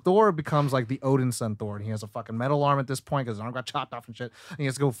 Anyways, so Thor becomes like the Odin son Thor, and he has a fucking metal arm at this point because his arm got chopped off and shit. And he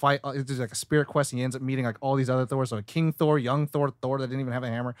has to go fight. It's like a spirit quest. And he ends up meeting like all these other Thors, so King Thor, young Thor, Thor that didn't even have a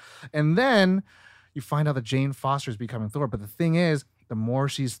hammer, and then you find out that Jane Foster is becoming Thor. But the thing is, the more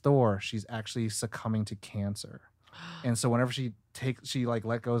she's Thor, she's actually succumbing to cancer. And so whenever she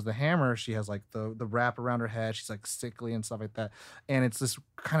let goes the hammer, she has like the wrap around her head. She's like sickly and stuff like that. And it's this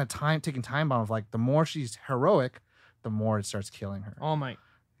kind of taking time bomb of like the more she's heroic, the more it starts killing her. Oh my.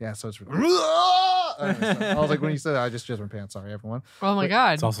 Yeah, so it's I was like, when you said that, I just my pants. Sorry, everyone. Oh my But-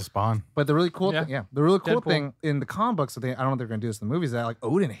 god. It's also Spawn. But the really cool the really cool Deadpool. thing in the comic books, I don't know if they're gonna do this in the movies, is that like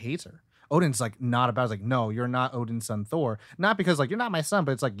Odin hates her. Odin's like not about. It's like, no, you're not Odin's son Thor. Not because like you're not my son,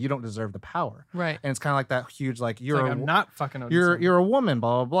 but it's like you don't deserve the power. Right. And it's kind of like that huge like It's you're like, a, I'm not fucking Odin. you're a woman,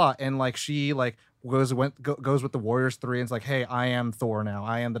 blah blah blah. And like she like goes with the Warriors 3 and it's like, hey, I am Thor now.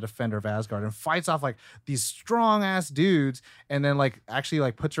 I am the defender of Asgard, and fights off like these strong ass dudes, and then like actually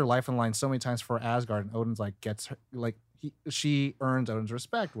like puts her life in line so many times for Asgard, and Odin's like gets her like. She earns Odin's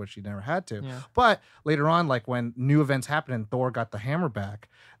respect, which she never had to. Yeah. But later on, like when new events happen and Thor got the hammer back,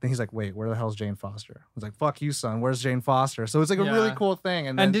 then he's like, wait, where the hell's Jane Foster? He's like, fuck you, son. Where's Jane Foster? So it's like a really Yeah. cool thing.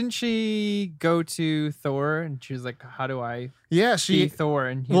 And then, And didn't she go to Thor and she was like, "How do I yeah, be she Thor?"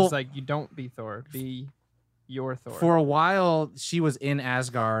 And he's well- like, "You don't be Thor. Be your Thor." for a while she was in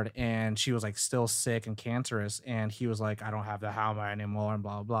Asgard and she was like still sick and cancerous, and he was like, I don't have the hammer anymore and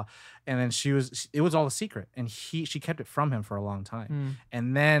blah blah blah. And then it was all a secret, and she kept it from him for a long time. Hmm.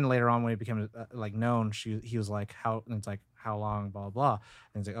 And then later on, when it became like known, he was like, how? And it's like, how long? Blah blah.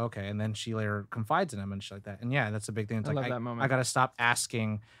 And he's like, okay. And then she later confides in him and shit like that. And yeah, that's a big thing. It's I like love that moment. I gotta stop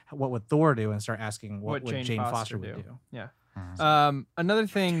asking what would Thor do and start asking what would Jane Foster would do. Yeah. Another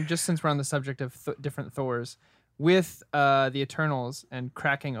thing, just since we're on the subject of different Thors, with the Eternals and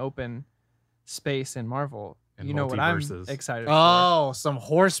cracking open space in Marvel, And you know what I'm multiverses. excited for. Oh, some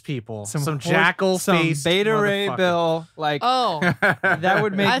horse people, some horse- jackal some face, Beta Ray Bill, like Oh, that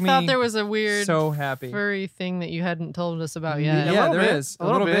would make I me thought there was a weird so happy. furry thing that you hadn't told us about Yeah, yet. Yeah, little there bit. is A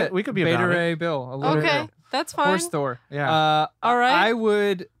little bit. We could be Beta about it. Ray Bill. A little Okay, bit. that's fine. Horse Thor. Yeah. All right.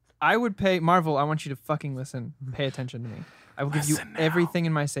 I would pay Marvel. I want you to fucking listen. Pay attention to me. I will give you Listen now. everything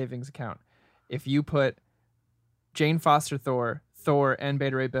in my savings account if you put Jane Foster Thor, and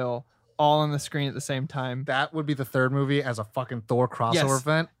Beta Ray Bill all on the screen at the same time. That would be the third movie as a fucking Thor crossover Yes.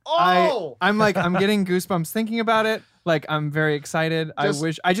 event. I'm getting goosebumps thinking about it. Like, I'm very excited. I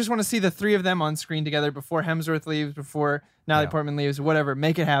just want to see the three of them on screen together before Hemsworth leaves, before Natalie Portman leaves, whatever.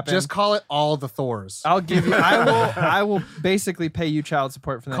 Make it happen. Just call it all the Thors. I'll give you. I will basically pay you child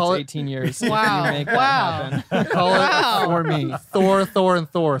support for the Call next it- 18 years. Wow. If you make Wow. that happen Call Wow. it for me. Thor, and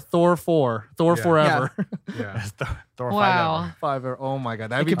Thor. Thor 4. Thor Yeah. forever. Yeah. Thor Wow. 5. Oh my god,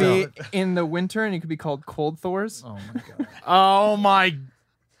 that'd It could be be in the winter, and it could be called Cold Thors. Oh my god. Oh my!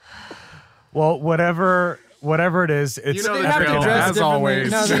 Well, whatever it is, it's You know They'd the have to drill, dress as differently.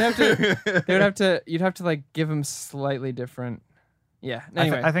 always. No, they'd have to. They would have to. You'd have to like give them slightly different. Yeah.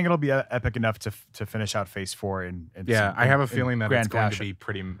 Anyway, I think it'll be epic enough to finish out Phase 4 in Yeah, some- I have a in feeling that grand it's going fashion. to be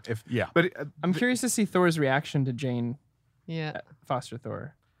pretty. If Yeah. but I'm curious to see Thor's reaction to Jane Yeah. Foster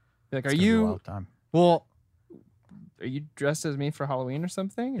Thor. Like, It's are gonna be a you wild time. Well, dressed as me for Halloween or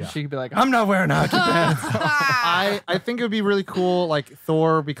something? And she could be like, I'm not wearing hockey pants. I think it would be really cool. Like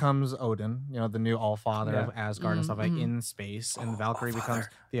Thor becomes Odin, you know, the new All Father of Asgard and stuff like in space, and Valkyrie becomes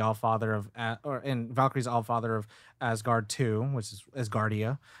the All Father of, and Valkyrie's All Father of Asgard 2, which is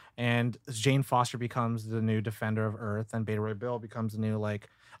Asgardia, and Jane Foster becomes the new Defender of Earth, and Beta Ray Bill becomes the new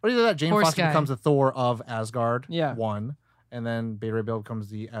what is that? Jane Horse Foster guy. becomes the Thor of Asgard 1, Yeah. and then Beta Ray Bill becomes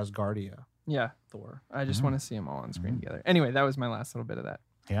the Asgardia Yeah. Thor. I just want to see them all on screen together. Anyway, that was my last little bit of that.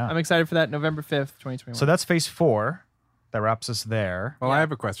 Yeah. I'm excited for that. November 5th, 2021. So that's Phase 4. That wraps us there. well, I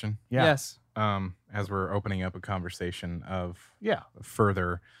have a question. Yeah. Yes. As we're opening up a conversation of Yeah.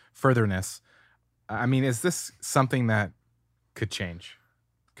 furtherness, I mean, is this something that could change?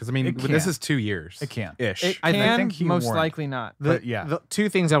 Because I mean, It this can. is 2 years. It can. ish. It I can, think he most warned. likely not. But yeah. The two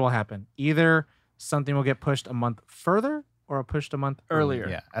things that will happen: either something will get pushed a month further, or pushed a month Earlier.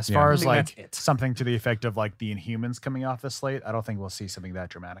 Yeah. As Yeah. far I as think like that's it. something to the effect of like the Inhumans coming off the slate, I don't think we'll see something that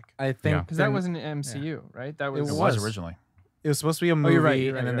dramatic. I think Yeah. Because that wasn't MCU, right? That was. It It was. was originally. it was supposed to be a movie, you're right,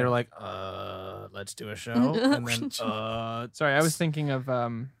 you're right, and then you're they're like, let's do a show, and then Sorry, I was thinking of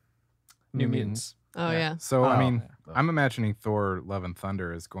New Mutants. Oh yeah. So I Oh. mean, I'm imagining Thor: Love and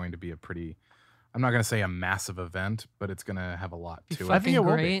Thunder is going to be a pretty. I'm not going to say a massive event, but it's going to have a lot to it. I think it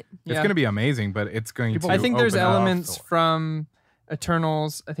will be. Great. It's going to be amazing, but it's going to. I think there's open up elements Thor. from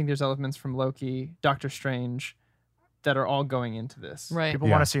Eternals. I think there's elements from Loki, Doctor Strange, that are all going into this. Right. People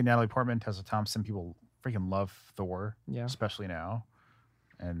Yeah. want to see Natalie Portman, Tessa Thompson. People freaking love Thor, Yeah. especially now.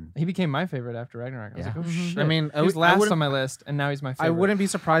 And He became my favorite after Ragnarok. I was Yeah. like, oh Mhm. shit. I mean, he was last wouldn't- on my list, and now he's my favorite. I wouldn't be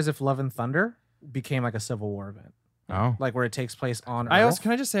surprised if Love and Thunder became like a Civil War event, Oh, like where it takes place on I also Earth.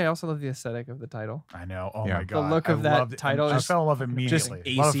 can I just say I also love the aesthetic of the title. I know. Oh Yeah. my The god. look I of that loved it. title I is fell in love Just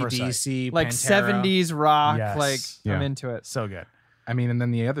immediately. Love at first sight. AC/DC, Like Pantera. 70s rock. Yes. Like I'm Yeah. into it. So good. I mean, and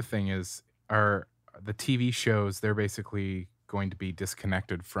then the other thing is, are the TV shows? They're basically going to be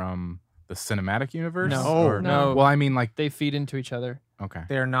disconnected from the cinematic universe. No. Or- No. Well, I mean, like, They feed into each other. okay.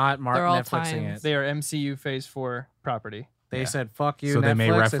 They're not They're all Netflixing times. it. They are MCU Phase 4 property. They Yeah. said fuck you. So Netflix. they may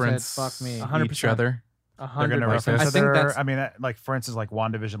They reference said, fuck me. 100%. each other. They're 100%. going to like reference this. I think their, that's- I mean, like for instance, like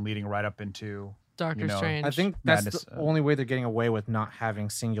WandaVision leading right up into. Doctor You know, Strange. I think that's Madness, the only way they're getting away with not having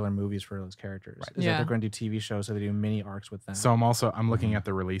singular movies for those characters. Is Yeah. that they're going to do TV shows, so they do mini arcs with them. So I'm looking at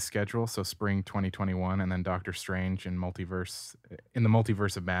the release schedule. So spring 2021, and then Doctor Strange in the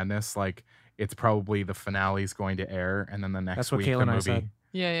multiverse of madness. Like, it's probably the finale's going to air, and then the next That's what week Kayla the and I movie. said.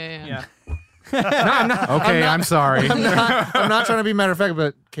 Yeah. Yeah. no, I'm not. Okay, I'm sorry. I'm not trying to be matter of fact,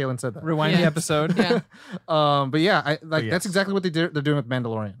 but Kaylin said that. Rewind the Yeah. episode. Yeah. But yeah, that's yes. exactly what they're doing with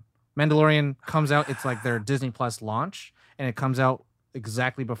Mandalorian. Mandalorian comes out. It's like their Disney Plus launch, and it comes out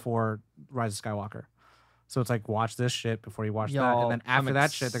exactly before Rise of Skywalker. So it's like, watch this shit before you watch that, Y'all, and then after I'm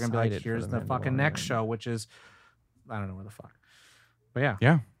that shit, they're gonna be like, excited for here's The the fucking next Mandalorian. show, which is I don't know where the fuck. But yeah,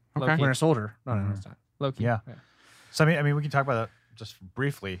 Yeah. Okay. Loki. Winter Soldier. No, it's not. Loki. Yeah. So I mean, we can talk about that just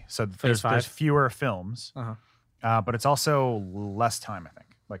briefly. So there's 5. fewer films, Uh-huh. but it's also less time. I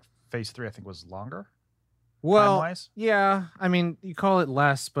think. Like Phase 3, I think was longer. Well, time-wise. yeah. I mean, you call it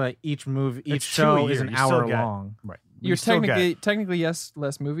less, but each movie, each It's 2 show a is year. an You still hour get- long. Right. You're still get- technically yes,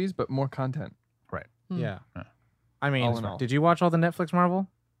 less movies, but more content. right. Hmm. Yeah. Yeah. I mean, All in all. did you watch all the Netflix Marvel?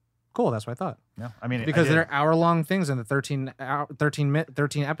 Cool. That's what I thought. Yeah, I mean, Because I did. they're hour-long things in the 13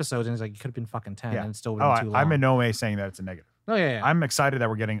 episodes, and it's like, it could have been fucking 10, Yeah. and it still would have been too long. I'm in no way saying that it's a negative. Oh, yeah. I'm excited that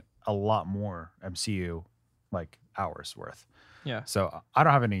we're getting a lot more MCU like hours worth. Yeah. So I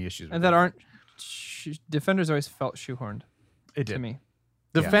don't have any issues with And that aren't Defenders always felt shoehorned it to did. me.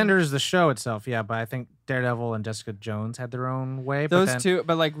 Defenders, the show itself, yeah, but I think Daredevil and Jessica Jones had their own way. but Those then, two,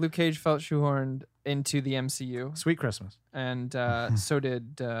 but like Luke Cage felt shoehorned into the MCU, Sweet Christmas, and so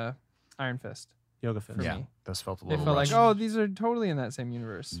did Iron Fist. Yoga Fist. For Yeah, me. those felt a They little felt rushed. like, oh, these are totally in that same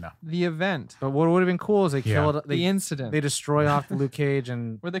universe. No. The event, But what would have been cool is they Yeah. killed, the incident. they destroy off the Luke Cage,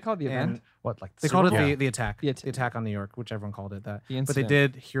 and What they called the event? and What, like they called it Super- the attack, The the attack on New York, which everyone called it that. The But they incident.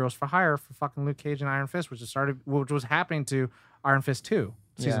 did Heroes for Hire for fucking Luke Cage and Iron Fist, which was happening to Iron Fist 2,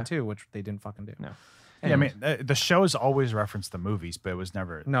 season Yeah. 2, which they didn't fucking do. No. Yeah, I mean, the shows always referenced the movies, but it was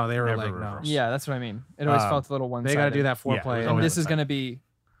never. No, they were never like, no. reversed. Yeah, that's what I mean. It always felt a little one. They got to do that Yeah, it foreplay. was And always this is one-sided. going to be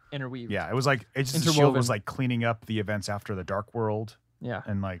interweaved. Yeah, it was like Agents of Interwoven. S.H.I.E.L.D. was like cleaning up the events after the Dark World, Yeah.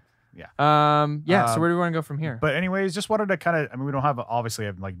 and like, yeah. So where do we want to go from here? But anyways, just wanted to kind of, I mean, we don't have, obviously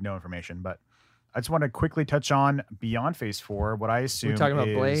have like no information, but I just want to quickly touch on Beyond Phase 4, what I assume we talking about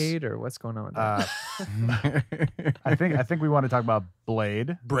is, Blade or what's going on with that? I think we want to talk about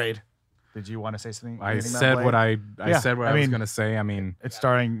Blade. Braid. Did you want to say something? I anything about said Blade? what I Yeah, said what I I was mean- gonna say. I mean, It's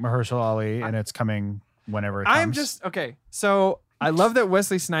starring Mahershala Ali, and it's coming whenever it comes. I'm just okay. So I love that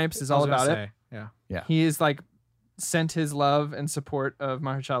Wesley Snipes is all about it. Yeah. He is like sent his love and support of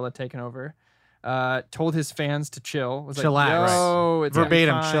Mahershala taking over. Told his fans to chill. Was Chillax. like, yo, it's gonna be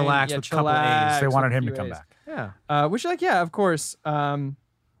Verbatim, fine. chillax Yeah, with couple A's. chillax they wanted with him a to few come A's. back. Yeah. Which, like, yeah, of course.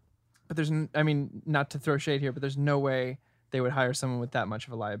 But there's, I mean, not to throw shade here, but there's no way they would hire someone with that much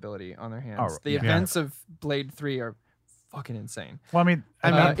of a liability on their hands. Oh, The yeah. events of Blade 3 are fucking insane. Well, I mean,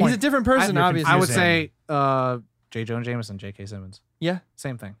 at that He's point, a different person, you're obviously. I would confusing. say J. Jonah Jameson, J.K. Simmons. Yeah.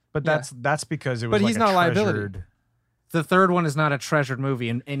 Same thing. but yeah. that's because it was But like he's a not a liability. treasured- The third one is not a treasured movie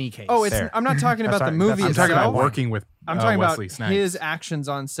in any case. Oh, it's. There. I'm not talking about the That's movie right. I'm talking itself. about working with I'm talking Wesley about Snipes. his actions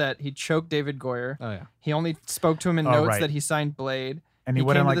on set. He choked David Goyer. Oh, yeah. He only spoke to him in Oh, notes right. that he signed Blade. and he came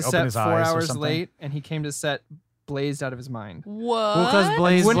wouldn't to like the open set his 4 eyes or hours something. late, and he came to set blazed out of his mind. What? Well, because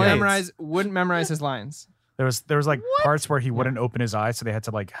Blaze Wouldn't memorize his lines. There was like parts where he wouldn't open his eyes, so they had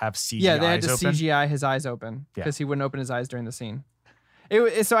to like have CGI Yeah, they had to open. CGI his eyes open Yeah. because he wouldn't open his eyes during the scene.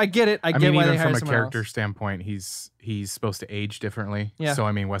 So I get it. I I get mean, why they even hired from a someone character else. standpoint, he's supposed to age differently. Yeah. So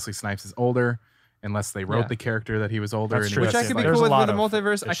I mean, Wesley Snipes is older, unless they wrote Yeah. the character that he was older. That's and true. he Which was I could be There's cool a with lot the of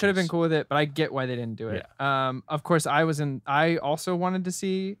multiverse. I could have been issues. cool with it, but I get why they didn't do it. Of course, I also wanted to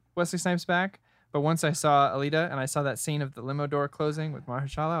see Wesley Snipes back, but once I saw Alita and I saw that scene of the limo door closing with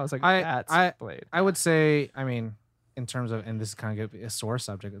Mahershala, I was like, that's Blade. I would say, I mean, in terms of, and this is kind of a sore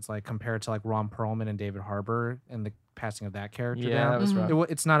subject, it's like compared to like Ron Perlman and David Harbour and the passing of that character Yeah, down. that was rough.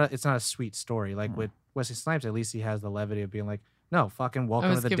 It's not a sweet story. Like with Wesley Snipes, at least he has the levity of being like, no, fucking welcome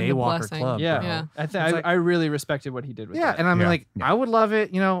was to the given the Daywalker blessing. Club. Yeah, bro. Yeah. It's like- I really respected what he did with Yeah, that. and I mean, Yeah. like, Yeah. I would love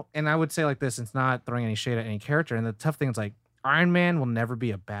it, and I would say like this, it's not throwing any shade at any character. And the tough thing is like, Iron Man will never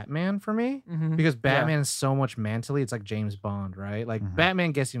be a Batman for me Mhm. because Yeah. Batman is so much mentally. It's like James Bond, right? Like Mhm.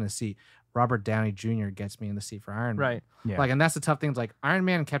 Batman gets you in the seat. Robert Downey Jr. gets me in the seat for Iron Man. Right. Yeah. Like, and that's the tough thing. It's like Iron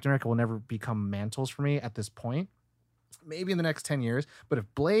Man and Captain America will never become mantles for me at this point. Maybe in the next 10 years. But if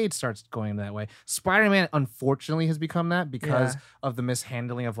Blade starts going that way, Spider-Man unfortunately has become that because of the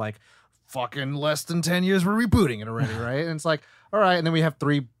mishandling of like, fucking less than 10 years, we're rebooting it already, right? And it's like, all right. And then we have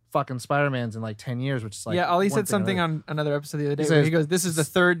 3 fucking Spider-Mans in like 10 years, which is like. yeah, Ali one said thing or something another. on another episode the other day He where says- he goes, "This is the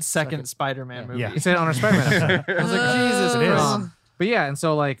second second- Spider-Man movie." Yeah. He said it on our Spider-Man episode. I was like, Jesus It is. Christ. But yeah, and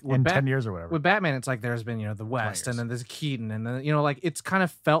so like with in Bat- 10 years or whatever. with Batman, it's like there's been, the West, and then there's Keaton, and then, like it's kind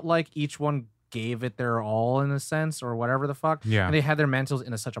of felt like each one gave it their all in a sense, or whatever the fuck. Yeah. And they had their mantles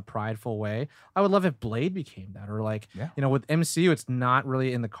in such a prideful way. I would love if Blade became that, or like, Yeah. with MCU, it's not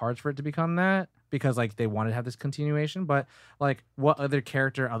really in the cards for it to become that because like they wanted to have this continuation. But like, what other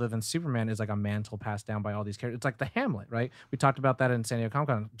character other than Superman is like a mantle passed down by all these characters? It's like the Hamlet, right? We talked about that in San Diego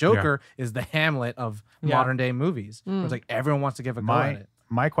Comic-Con. Joker is the Hamlet of Yeah. modern day movies. Where it's like everyone wants to give a go at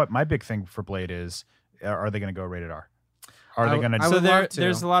my it. my big thing for Blade is, are they going to go rated R? Are I they would- going I to? would So love to.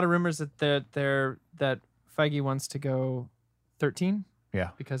 there's a lot of rumors that that Feige wants to go 13.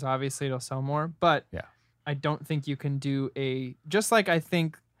 Yeah. Because obviously it'll sell more. But Yeah. I don't think you can do just like I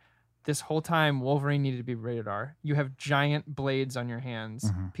think this whole time Wolverine needed to be rated R. You have giant blades on your hands.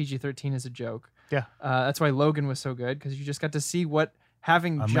 Mhm. PG-13 is a joke. Yeah. That's why Logan was so good because you just got to see what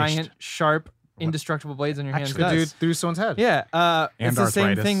having Unleashed. giant, sharp, indestructible blades on your hands Could does. do through someone's head. Yeah, And it's the same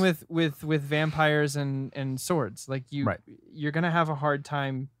arthritis. thing with vampires and swords. Like Right. you're gonna have a hard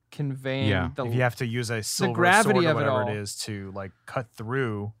time conveying Yeah. the If you have to use a silver gravity sword or of it whatever all. it is to like cut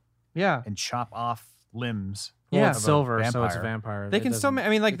through Yeah. and chop off limbs. Yeah. Well, of it's a silver, so it's a vampire. vampire. They It can still. doesn't I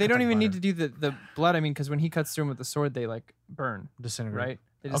mean, like they cut don't the even need butter. to do the blood. I mean, because when he cuts through him with the sword, they like burn, disintegrate. right?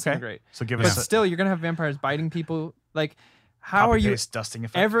 They Okay. disintegrate. So give But us a still, you're gonna have vampires biting people. Like, how are you copy-paste dusting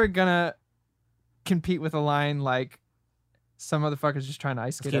effect. ever gonna compete with a line like some motherfuckers just trying to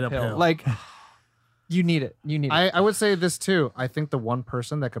ice skate Skate uphill? uphill. Like, you need it. You need it. I would say this too. I think the one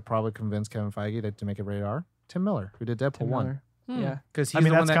person that could probably convince Kevin Feige to make it rated R, Tim Miller, who did Deadpool Tim 1. Miller. Hmm. Yeah. Because I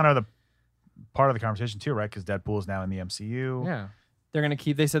mean, that's kind of the part of the conversation too, right? Because Deadpool is now in the MCU. yeah. They're gonna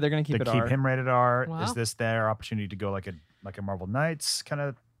keep. They said they're gonna keep They it keep R. him rated R. Wow. Is this their opportunity to go like a Marvel Knights kind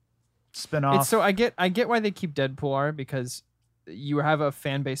of spin off? It's so I get why they keep Deadpool R, because you have a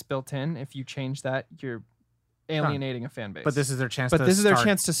fan base built in. If you change that, you're alienating a fan base. But this is their chance But to this is their start-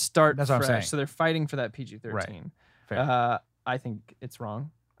 chance to start That's what I'm fresh. saying. So they're fighting for that PG-13. Right. Fair. I think it's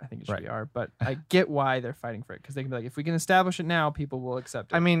wrong. I think it should Right. be R. But I get why they're fighting for it, because they can be like, if we can establish it now, people will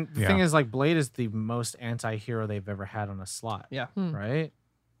accept it. I mean, the Yeah. thing is, like, Blade is the most anti-hero they've ever had on a slot. Yeah. Hmm. Right?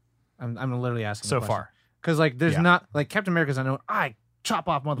 I'm literally asking so far. Because, like, there's Yeah. not, like, Captain America's, I know, I chop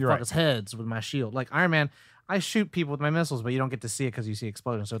off You're right. motherfuckers' heads with my shield. Like, Iron Man, I shoot people with my missiles, but you don't get to see it because you see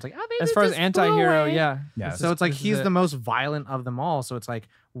explosions. So it's like, oh, maybe as far as just blew anti-hero, away. yeah. Yeah, This So is- it's like this is he's it. the most violent of them all. So it's like,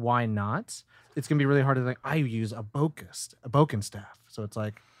 why not? It's gonna be really hard to like. I use a Boken staff. So it's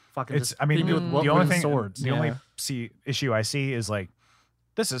like fucking. It's. just I mean, beat me with Mm. wo- the only wooden thing, swords. the Yeah. only issue I see is like,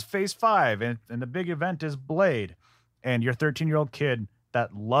 this is Phase 5, and the big event is Blade, and your 13-year-old kid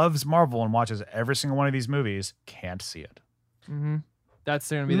that loves Marvel and watches every single one of these movies can't see it. Mhm. That's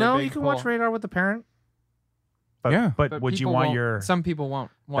going to be their No, big you can pull. watch Radar with the parent. But, Yeah. but, But would you people want won't- your? Some people won't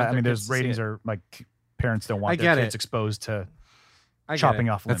want I their mean, kids there's to see ratings it. are like parents don't I want get their kids it. exposed to I get chopping it.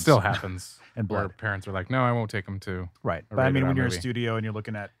 off That limbs. still happens. and Where blood. parents are like, no, I won't take them to. Right. a But I mean, rated when R you're in a movie. studio and you're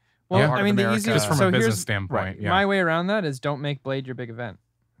looking at Well, Yeah. I mean, the America- easiest Just from so a business here's standpoint. right. Yeah. my way around that is don't make Blade your big event.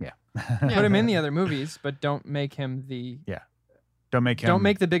 Put him in the other movies, but don't make him the don't make him don't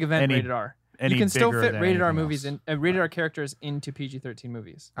make the big event any- rated R. any You can still bigger fit than rated R anything movies else. and rated R characters into PG-13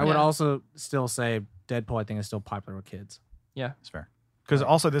 movies. I would Yeah. also still say Deadpool. I think is still popular with kids. It's fair. Because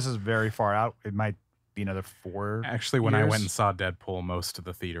also this is very far out. It might be another 4. Actually, when I years. went and saw Deadpool, most of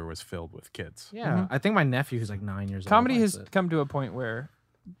the theater was filled with kids. Yeah, I think my nephew, who's like 9 years Comedy old, has likes it. come to a point where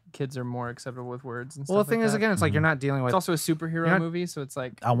kids are more acceptable with words and stuff. Well, the thing like is, that. again, it's like you're not dealing with. it's also a superhero You're not- movie, so it's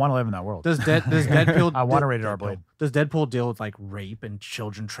like I want to live in that world. Does Deadpool? I want a rated R Blade. Does Deadpool deal with like rape and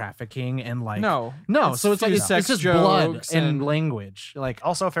children trafficking and like no, So it's like few it's sex just blood jokes and language. Like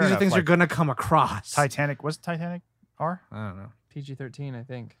Also, fair these are enough. things like, you're gonna come across. Titanic was Titanic R? I don't know. PG-13, I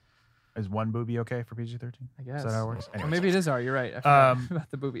think. Is one booby okay for PG-13? I guess. Is that how it works? Or Anyways. maybe it is R. You're right. I forgot Um, about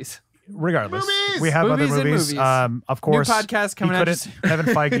the boobies. Regardless, Movies! we have Movies other and movies. movies. Of course, New podcast coming he out. couldn't, Kevin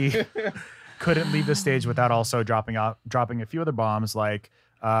Feige couldn't leave the stage without also dropping a few other bombs, like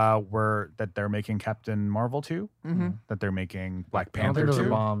that they're making Captain Marvel 2, Mhm. that they're making Black I don't Panther think those 2. are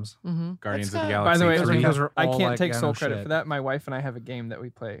bombs. Mm-hmm. Guardians of the By Galaxy. By the way, Those are- 3. those are I all, can't like, take yeah, sole no credit shit. for that. My wife and I have a game that we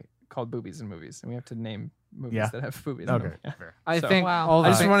play called Boobies and Movies, and we have to name movies Yeah. that have boobies. in Okay, them. Yeah. fair. I So- think Wow. all I the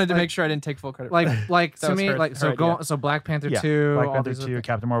just thing- wanted to like- make sure I didn't take full credit. for like that. like That to was me her- like so her go idea. so Black Panther Yeah, 2, Black all Panther these other 2, things.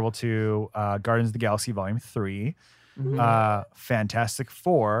 Captain Marvel 2, Guardians of the Galaxy Volume 3, Mhm. Fantastic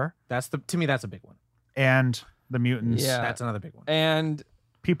Four, That's to me that's a big one. and the Mutants. Yeah. That's another big one. And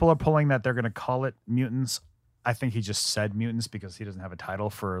People are pulling that they're going to call it Mutants. I think he just said Mutants because he doesn't have a title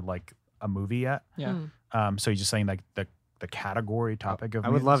for like a movie yet. yeah, So he's just saying like the category topic of I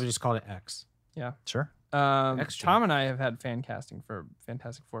would love to mutants. just call it X. Sure. Extra. Tom and I have had fan casting for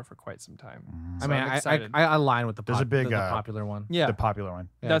Fantastic Four for quite some time. I So mean, I'm I excited. align with the, There's a big, the popular one. Yeah, The popular one.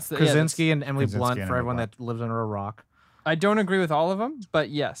 Yeah. That's the- yeah, Krasinski and Emily Krasinski Blunt and for Emily everyone Blunt. that lives under a rock. I don't agree with all of them, but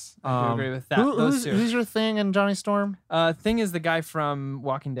yes, I do agree with that. Those two. Who's your thing in Johnny Storm? Thing is the guy from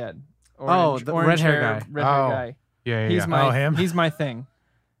Walking Dead. The red hair guy. Red hair Oh. guy. Yeah, yeah, He's yeah. my Oh, him? He's my thing.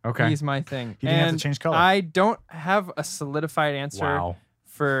 Okay. He's my thing. He didn't have to And change color. I don't have a solidified answer Wow.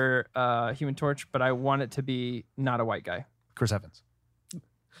 for Human Torch, but I want it to be not a white guy. Chris Evans.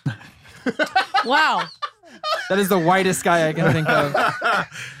 Wow. That is the whitest guy I can think of.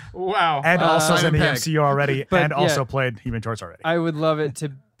 Wow. And also is in the Simon Pegg. MCU already, But, and also yeah. played Human Torch already. I would love it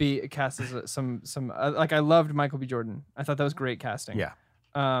to be cast as some like I loved Michael B. Jordan. I thought that was great casting. Yeah.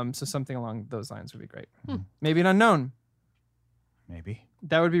 So something along those lines would be great. Maybe an unknown. Maybe.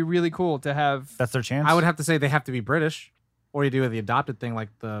 That would be really cool to have. That's their chance. I would have to say they have to be British, or you do the adopted thing like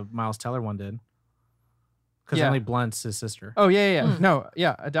the Miles Teller one did. Because Yeah. Emily Blunt's his sister. Oh yeah. No,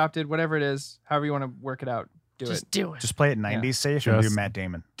 yeah, adopted, whatever it is, however you want to work it out, do Just it. do it. just play it 90s safe and do Just- Matt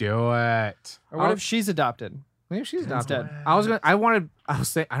Damon. Do it. Or what I'll- if she's adopted? Maybe she's adopted. Instead. I was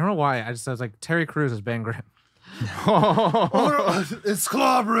saying I don't know why. I was like Terry Crews as Ben Grimm. It's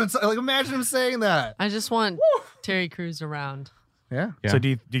clobbering. Like, imagine him saying that. I just want Terry Crews around. Yeah. Yeah. So do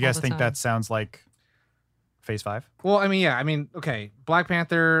you guys the think time. that sounds like Phase 5? Well, I mean, yeah. I mean, okay. Black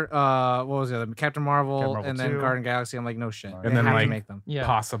Panther. What was the other? Captain Marvel, Captain Marvel and then 2. Guardian Galaxy. I'm like, no shit. And They then, have like, to make them. Yeah.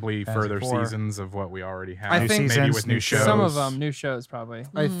 Possibly Fantasy further 4. seasons of what we already have. I New think- maybe seasons, with new new shows. Some of them new shows probably.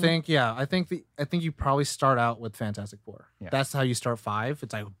 I Mhm. think, yeah. I think you probably start out with Fantastic Four. Yeah. That's how you start 5.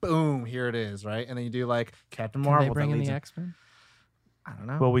 It's like, boom, here it is, right? And then you do like Captain Can Marvel. they that bring in leads the X-Men? I don't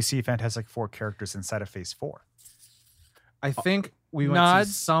know. Will we see Fantastic Four characters inside of Phase 4? I think we might see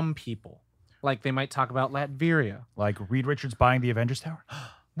Nods. some people. Like they might talk about Latveria. Like Reed Richards buying the Avengers Tower?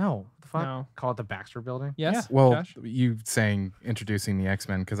 No, the fuck. No. Call it the Baxter Building. Yes. Well, Josh? you saying introducing the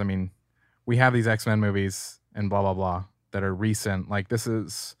X-Men, because I mean, we have these X-Men movies and blah blah blah that are recent. Like this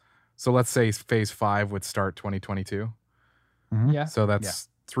is, so let's say Phase 5 would start 2022. Yeah. So that's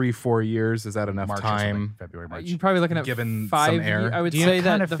 3-4 years. Is that enough March or something. time? February, March. You're probably looking at Given 5 some air. years. I would Do you say kind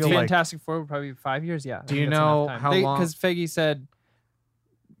that of the feel like- Fantastic Four would probably be 5 years. Yeah. I Do think you that's enough know time. how long- Because Feige said,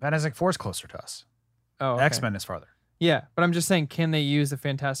 Fantastic Four is closer to us. "Oh, okay. X-Men is farther. Yeah, but I'm just saying, can they use the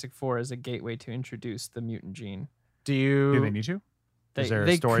Fantastic Four as a gateway to introduce the mutant gene? Do you? Do they need to? They, Is there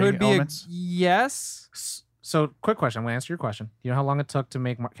they story could be elements? yes. So, quick question. I'm gonna answer your question. Do you know how long it took to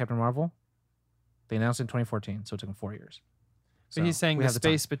make Captain Marvel? They announced in 2014, so it took them 4 years. But he's So, saying we the have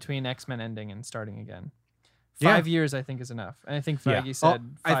time. space between X-Men ending and starting again. Yeah. 5 years, I think, is enough. And I think Yeah. Feige said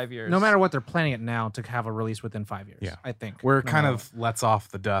I- 5 years. No matter what, they're planning it now to have a release within 5 years. Yeah. I think Where it No kind matter of lets off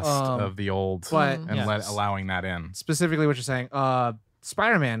the dust of the old But- and Yes. allowing that in. what. Specifically, what you're saying.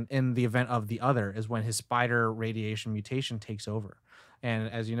 Spider-Man, in the event of the other, is when his spider radiation mutation takes over. And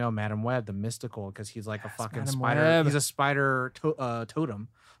as you know, Madam Web, the mystical, because he's like a fucking Madam spider. Web. He's a spider totem.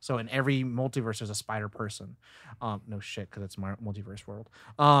 So in every multiverse, there's a spider person. No shit, because it's my multiverse world.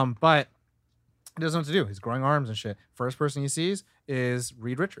 But he doesn't know what to do. He's growing arms and shit. First person he sees is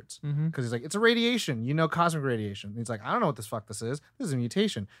Reed Richards. Mhm. Because he's like, it's a radiation. You know, cosmic radiation. And he's like, I don't know what this fuck this is. This is a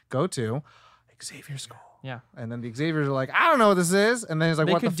mutation. Go to Xavier's Skull. Yeah. And then the Xaviers are like, I don't know what this is. And then he's like,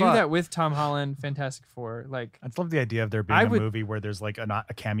 they what could the do fuck? that with Tom Holland, Fantastic Four. Like, I just love the idea of there being I a would- movie where there's like a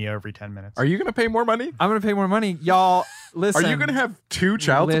cameo every 10 minutes. Are you going to pay more money? I'm gonna pay more money, y'all. Listen. Are you going to have 2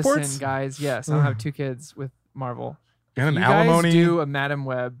 child listen, supports guys? Yes, I'll have 2 kids with Marvel. and an you alimony? guys do a Madam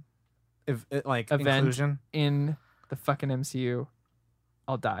Web If it, like event. inclusion. in the fucking MCU,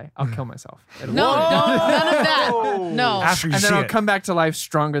 I'll die. I'll kill myself. It'll No, work. don't, none of that. No. After you And then see I'll it. come back to life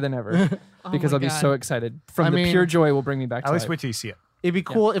stronger than ever Oh because my I'll be God. so excited. From I the mean, pure joy will bring me back to At least life. wait till you see it. It'd be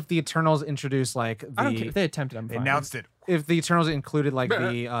cool if the Eternals introduced like I don't care the if they attempted. I'm They fine. announced it. if the Eternals included like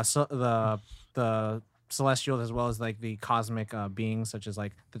the Celestials as well as like the cosmic beings such as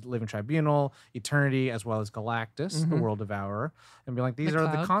like the Living Tribunal, Eternity, as well as Galactus, the Mhm. World Devourer, and be like these The are the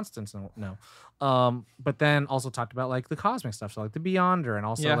Cloud? constants. No, but then also talked about like the cosmic stuff, so like the Beyonder and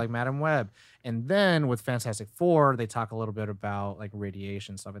also Yeah. like Madam Web, and then with Fantastic Four they talk a little bit about like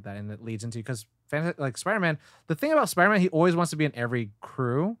radiation stuff like that, and it leads into because like Spider-Man. The thing about Spider-Man, he always wants to be in every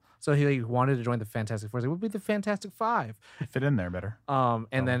crew. So he like, wanted to join the Fantastic Four. He's like, what would be the Fantastic Five? Fit in there better.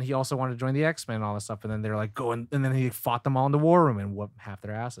 And then he also wanted to join the X-Men and all this stuff. And then they're like going, and then he fought them all in the war room and whooped half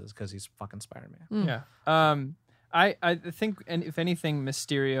their asses because he's fucking Spider-Man. Yeah. I think, and if anything,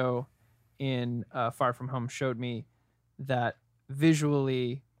 Mysterio in Far From Home showed me that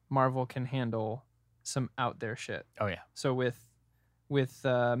visually Marvel can handle some out there shit. Oh yeah. So with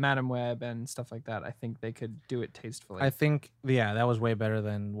Madam Web and stuff like that, I think they could do it tastefully. I think, yeah, that was way better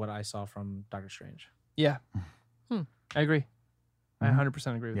than what I saw from Doctor Strange. yeah. Hmm. I agree. I Mhm.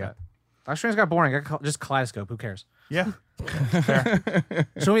 100% agree with Yeah. that. Doctor Strange got boring. Just Kaleidoscope. Who cares? Yeah.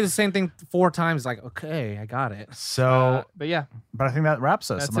 Show me the same thing 4 times. Like, okay, I got it. So, But yeah, but I think that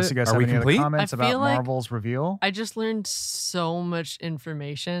wraps us. That's Unless it. you guys Are have we any complete? other comments I about feel like- Marvel's reveal, I just learned so much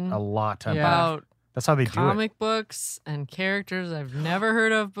information a lot to unpack. Yeah. about That's how they do it. comic books and characters I've never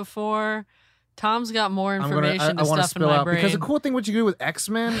heard of before. Tom's got more information I to want to stuff in spill my out brain. because the cool thing what you do with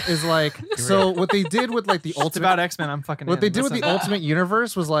X-Men is like, so what they did with like the it's ultimate about X-Men. I'm fucking what in. they did with Listen. the Ultimate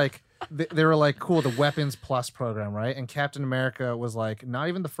Universe was like they were like, cool, the Weapons Plus program, right? And Captain America was like not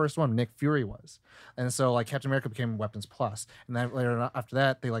even the first one. Nick Fury was, and so like Captain America became Weapons Plus, and then later after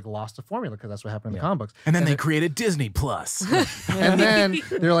that they like lost the formula because that's what happened in the comic books. and then they created Disney Plus. And then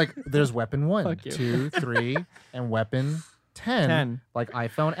they're like, there's Weapon 1, Fuck you. 2, 3, and Weapon 10, 10. like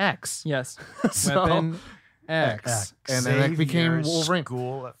iPhone X. Yes. So- Weapon X. And then that became Xavier Wolverine.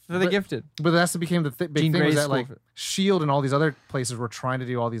 School. For the But- gifted. But that's became the big Jean thing was Grey's that like school. Shield and all these other places were trying to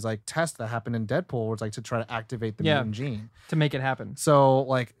do all these like tests that happened in Deadpool, where it's like to try to activate the Yeah. mutant gene. To make it happen. So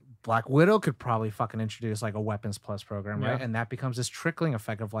like Black Widow could probably fucking introduce like a weapons plus program, right? Yeah. And that becomes this trickling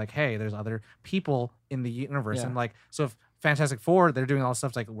effect of like, hey, there's other people in the universe. Yeah. And like, so if Fantastic Four, they're doing all this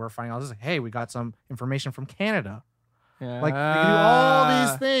stuff, like we're finding all this, like, hey, we got some information from Canada. Yeah. Like they do all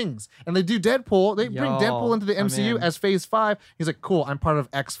these things, and they do Deadpool. They bring Deadpool Y'all, into the I'm MCU in. as Phase 5. He's like, cool, I'm part of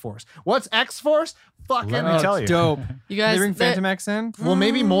X Force. What's X Force? Fucking Let me tell you. Dope. You Did guys they bring there- Phantom X in? well,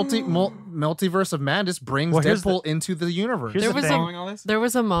 maybe Multiverse of Madness brings Well, here's Deadpool into the universe. Here's There the was thing. Following all this? There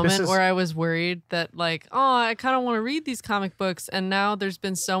was a moment is- where I was worried that, like, oh, I kind of want to read these comic books, and now there's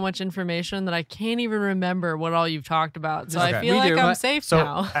been so much information that I can't even remember what all you've talked about. So I Okay. feel We like do, I'm but- safe So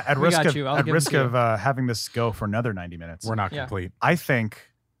now. at We risk got of you. I'll at give risk them to of having this go for another 90 minutes, We're not Yeah. complete. I think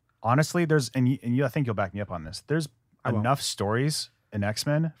honestly, there's I think you'll back me up on this. There's I won't. enough stories in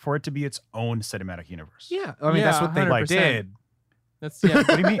X-Men for it to be its own cinematic universe. Yeah, I mean that's Yeah, what they 100%. did. That's yeah. What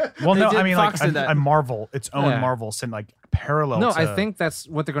do you mean? Well, They no, did- I mean Fox like did that. a Marvel, its own Yeah. Marvel, like parallel. No, to, I think that's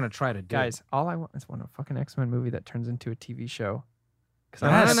what they're going to try to do. Guys, all I want is one fucking X-Men movie that turns into a TV show. Because Na-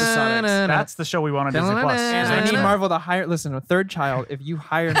 I want na- episodics. na- na- that's the show we want on Disney Plus. Da-na-na-na. And I need Marvel to hire. Listen, a third child. If you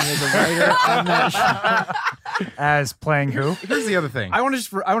hire me as a writer on that show, As playing who? Here's the other thing. I want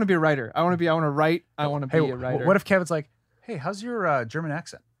to be a writer. I want to write. I want to be Hey, a writer. what if Kevin's like, "Hey, how's your German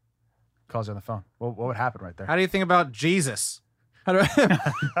accent?" Calls you on the phone. What would happen right there? How do you think about Jesus? How do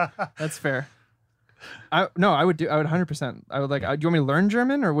I, that's fair. I would 100%. I would like. Do you want me to learn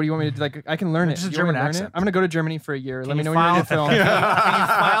German, or what do you want me to do? Like? I can learn it. Just a Do you want me German to learn accent. it? I'm gonna go to Germany for a year. Let Can me you know when you're ready to file- film. Can you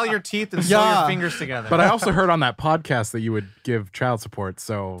file your teeth and sew Yeah. your fingers together? But I also heard on that podcast that you would give child support,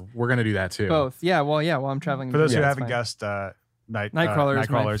 so we're gonna do that too. Both. Yeah. Well, yeah. While I'm traveling. For those who that's haven't fine. guessed, Nightcrawler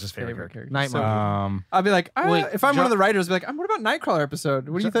Nightcrawler is is his favorite character. Nightmare. I'll be like, Wait, if I'm one Jo- of the writers, I'll be like, what about Nightcrawler episode?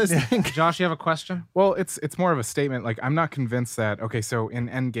 What do you guys think? Josh, you have a question? Well, it's more of a statement. Like, I'm not convinced that. Okay, so in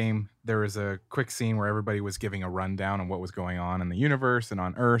Endgame, there was a quick scene where everybody was giving a rundown on what was going on in the universe and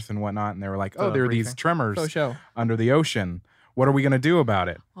on Earth and whatnot, and they were like, "Oh, The there are these briefing. tremors Faux show. under the ocean. What are we gonna do about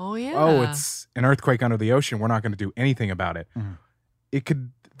it? Oh yeah. Oh, it's an earthquake under the ocean. We're not gonna do anything about it. Mhm.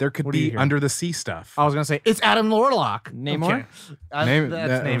 There could What do you be hear? under the sea stuff. I was gonna say it's Adam Warlock. Namor? Name-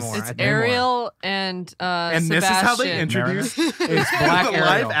 That's that- Namor. It's I think. Ariel and and Sebastian. this is how they introduce It's Black the Ariel.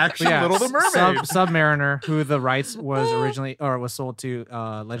 live action Yeah, Little the Mermaid. Submariner, who the rights was originally or was sold to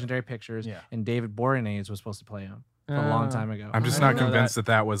Legendary Pictures, Yeah. and David Boreanaz was supposed to play him a long time ago. I'm just I not didn't know convinced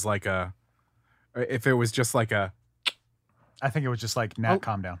that was like a. If it was just like a. I think it was just like, Nat, Oh.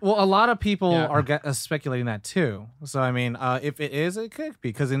 calm down. Well, a lot of people Yeah. are speculating that too. So I mean, if it is, it could be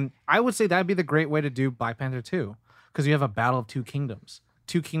because I would say that'd be the great way to do Black Panther 2 because you have a battle of two kingdoms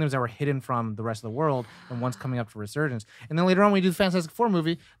that were hidden from the rest of the world, and one's coming up for resurgence. And then later on, when we do the Fantastic Four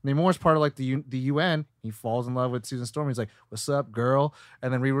movie, Namor's part of like the UN. He falls in love with Susan Storm. He's like, "What's up, girl?"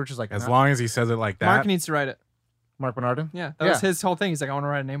 And then Reed Richards is like, As "Nah." long as he says it like that. Mark needs to write it. Mark Bernardin. Yeah, that was his whole thing. He's like, I want to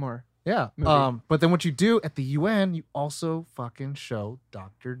write a Namor. Yeah. Movie. But then what you do at the UN, you also fucking show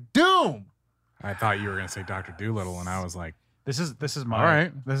Doctor Doom. I thought you were gonna say Dr. Doolittle, and I was like, This is my All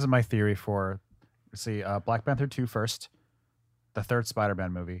right. This is my theory for, let's see, Black Panther 2 first, the third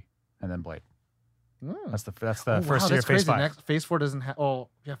Spider-Man movie, and then Blade. That's the Oh, first wow, year that's Phase crazy. 5. Next, Phase 4 doesn't have. Oh,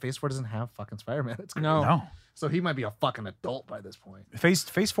 yeah, Phase 4 doesn't have fucking Spider-Man. That's crazy. No. No, So he might be a fucking adult by this point.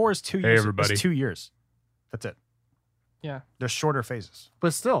 Phase 4 is 2 Hey, years. everybody. It's 2 years. That's it. Yeah. There's shorter phases.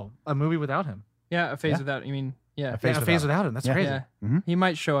 But still, a movie without him. Yeah, a phase Yeah. without. You mean, yeah. A phase Yeah, a phase without without him. That's Yeah. crazy. Yeah. Mhm. He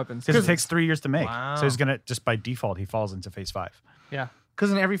might show up in. Because it takes 3 years to make. Wow. So he's gonna just by default he falls into Phase 5. Yeah.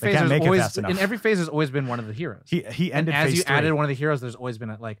 Because in every They phase, can't there's make it always fast enough. in every phase there's always been one of the heroes. He and ended as Phase you 3. added one of the heroes, there's always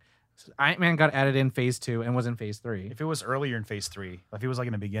been like Ant-Man got added in Phase 2 and was in Phase 3. If it was earlier in Phase 3, if he was like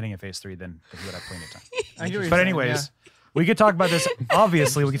in the beginning of Phase 3, then he would have plenty of time. I get what you're But saying, anyways, we could talk about this.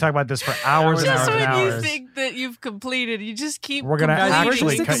 Obviously, we could talk about this for hours and Just hours and when you hours. think that you've completed, you just keep We're gonna completing,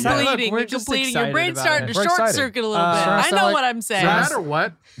 actually and cut you. completing, Look, we're and just completing. Your excited brain's about starting it. to We're short excited. circuit a little bit. Sure, I so know like- what I'm no saying. matter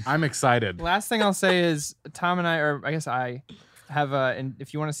what, I'm excited. Last thing I'll say is Tom and I, or I guess I, have and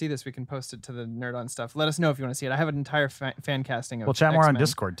if you want to see this, we can post it to the Nerd On stuff. Let us know if you want to see it. I have an entire fan casting of. We'll chat more on X-Men.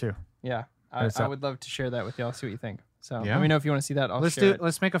 Discord too. Yeah, It's I up. would love to share that with y'all. See what you think. So Yeah. let me know if you want to see that. I'll Let's share it.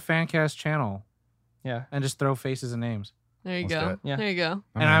 let's make a fan cast channel Yeah. and just throw faces and names. There you Let's do go. it. Yeah. There you go.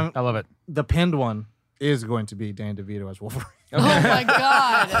 And I'm I love it. the pinned one is going to be Dan DeVito as Wolverine. Oh my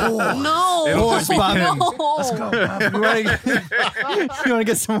God! No! It'll just be no! pinned. You want to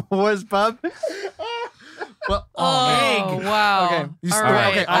get some Wars Pub? Well, Oh wow! Okay. You All start-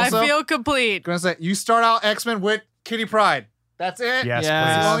 right, okay, also- I feel complete. gonna say you start out X-Men with Kitty Pryde. That's it. Yes, Yeah.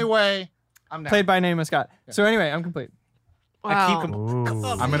 That's the please. only way. I'm down. Played by Nameless Scott. So anyway, I'm complete. I keep Wow. com-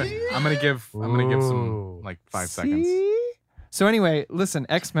 Ooh. I'm gonna give some Ooh. like 5 seconds. So anyway, listen,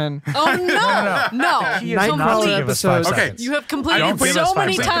 X-Men. Oh no. He is not to Nightcrawler give us 5 episodes. Okay. seconds. You have completed Don't give us so 5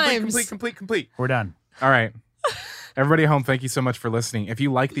 many seconds. times. Complete. We're done. All right. Everybody at home, thank you so much for listening. If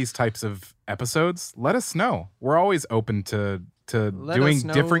you like these types of episodes, let us know. We're always open to Let doing us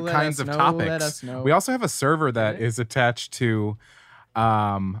know, different let kinds us of know, topics. let us know. We also have a server that is attached to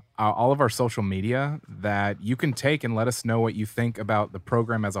all of our social media that you can take and let us know what you think about the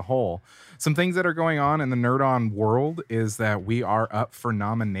program as a whole. Some things that are going on in the Nerd On world is that we are up for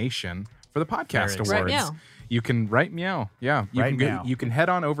nomination for the podcast awards. Right meow. You can write meow. Yeah. Right meow. You can head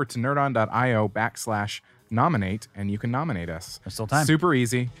on over to nerdon.io/nominate and you can nominate us. There's still time. Super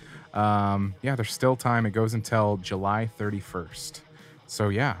easy. There's still time. It goes until July 31st. So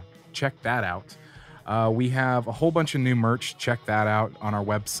yeah, check that out. We have a whole bunch of new merch. Check that out on our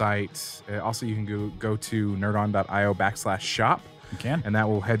website. Also, you can go to nerdon.io/shop. You can And that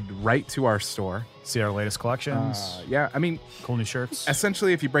will head right to our store. see our latest collections. Yeah, I mean, Cool new shirts.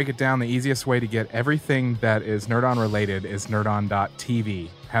 essentially, if you break it down, the easiest way to get everything that is Nerd On related is nerdon.tv.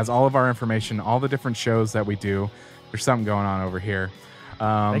 Has all of our information, all the different shows that we do. There's something going on over here. They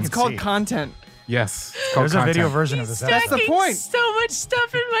can It's called see. content. Yes, it's called There's a video content. version of this That's episode. the point. So much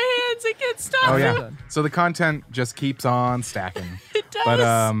stuff in my hands. I can't stop. Oh it. yeah. So the content just keeps on stacking. It does. But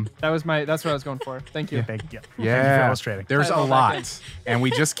That's what I was going for. Thank you. Thank you. Thank you for yeah, illustrating. there's a Title lot, back and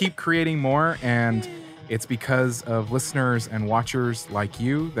we just keep creating more, and it's because of listeners and watchers like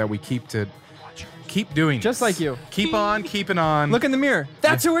you that we keep doing Just this. like you. Keep on keeping on. Look in the mirror.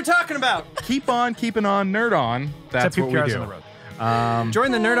 That's who we're talking about. Keep on keeping on. Nerd On. That's Except what we PPRs do. on the road.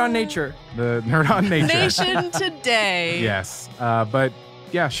 Join the Nerd on Nature. The Nerd On Nature. Nation today. Yes. But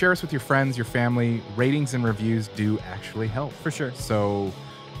yeah, share us with your friends, your family. Ratings and reviews do actually help. For sure. So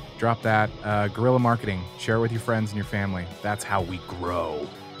drop that. Guerrilla marketing. Share it with your friends and your family. That's how we grow.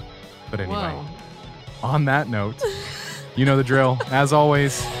 But anyway, Whoa. on that note, you know the drill. As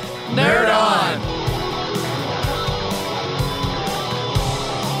always, Nerd on.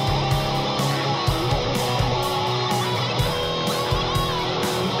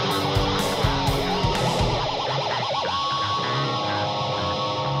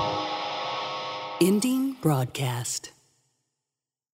 Ending broadcast.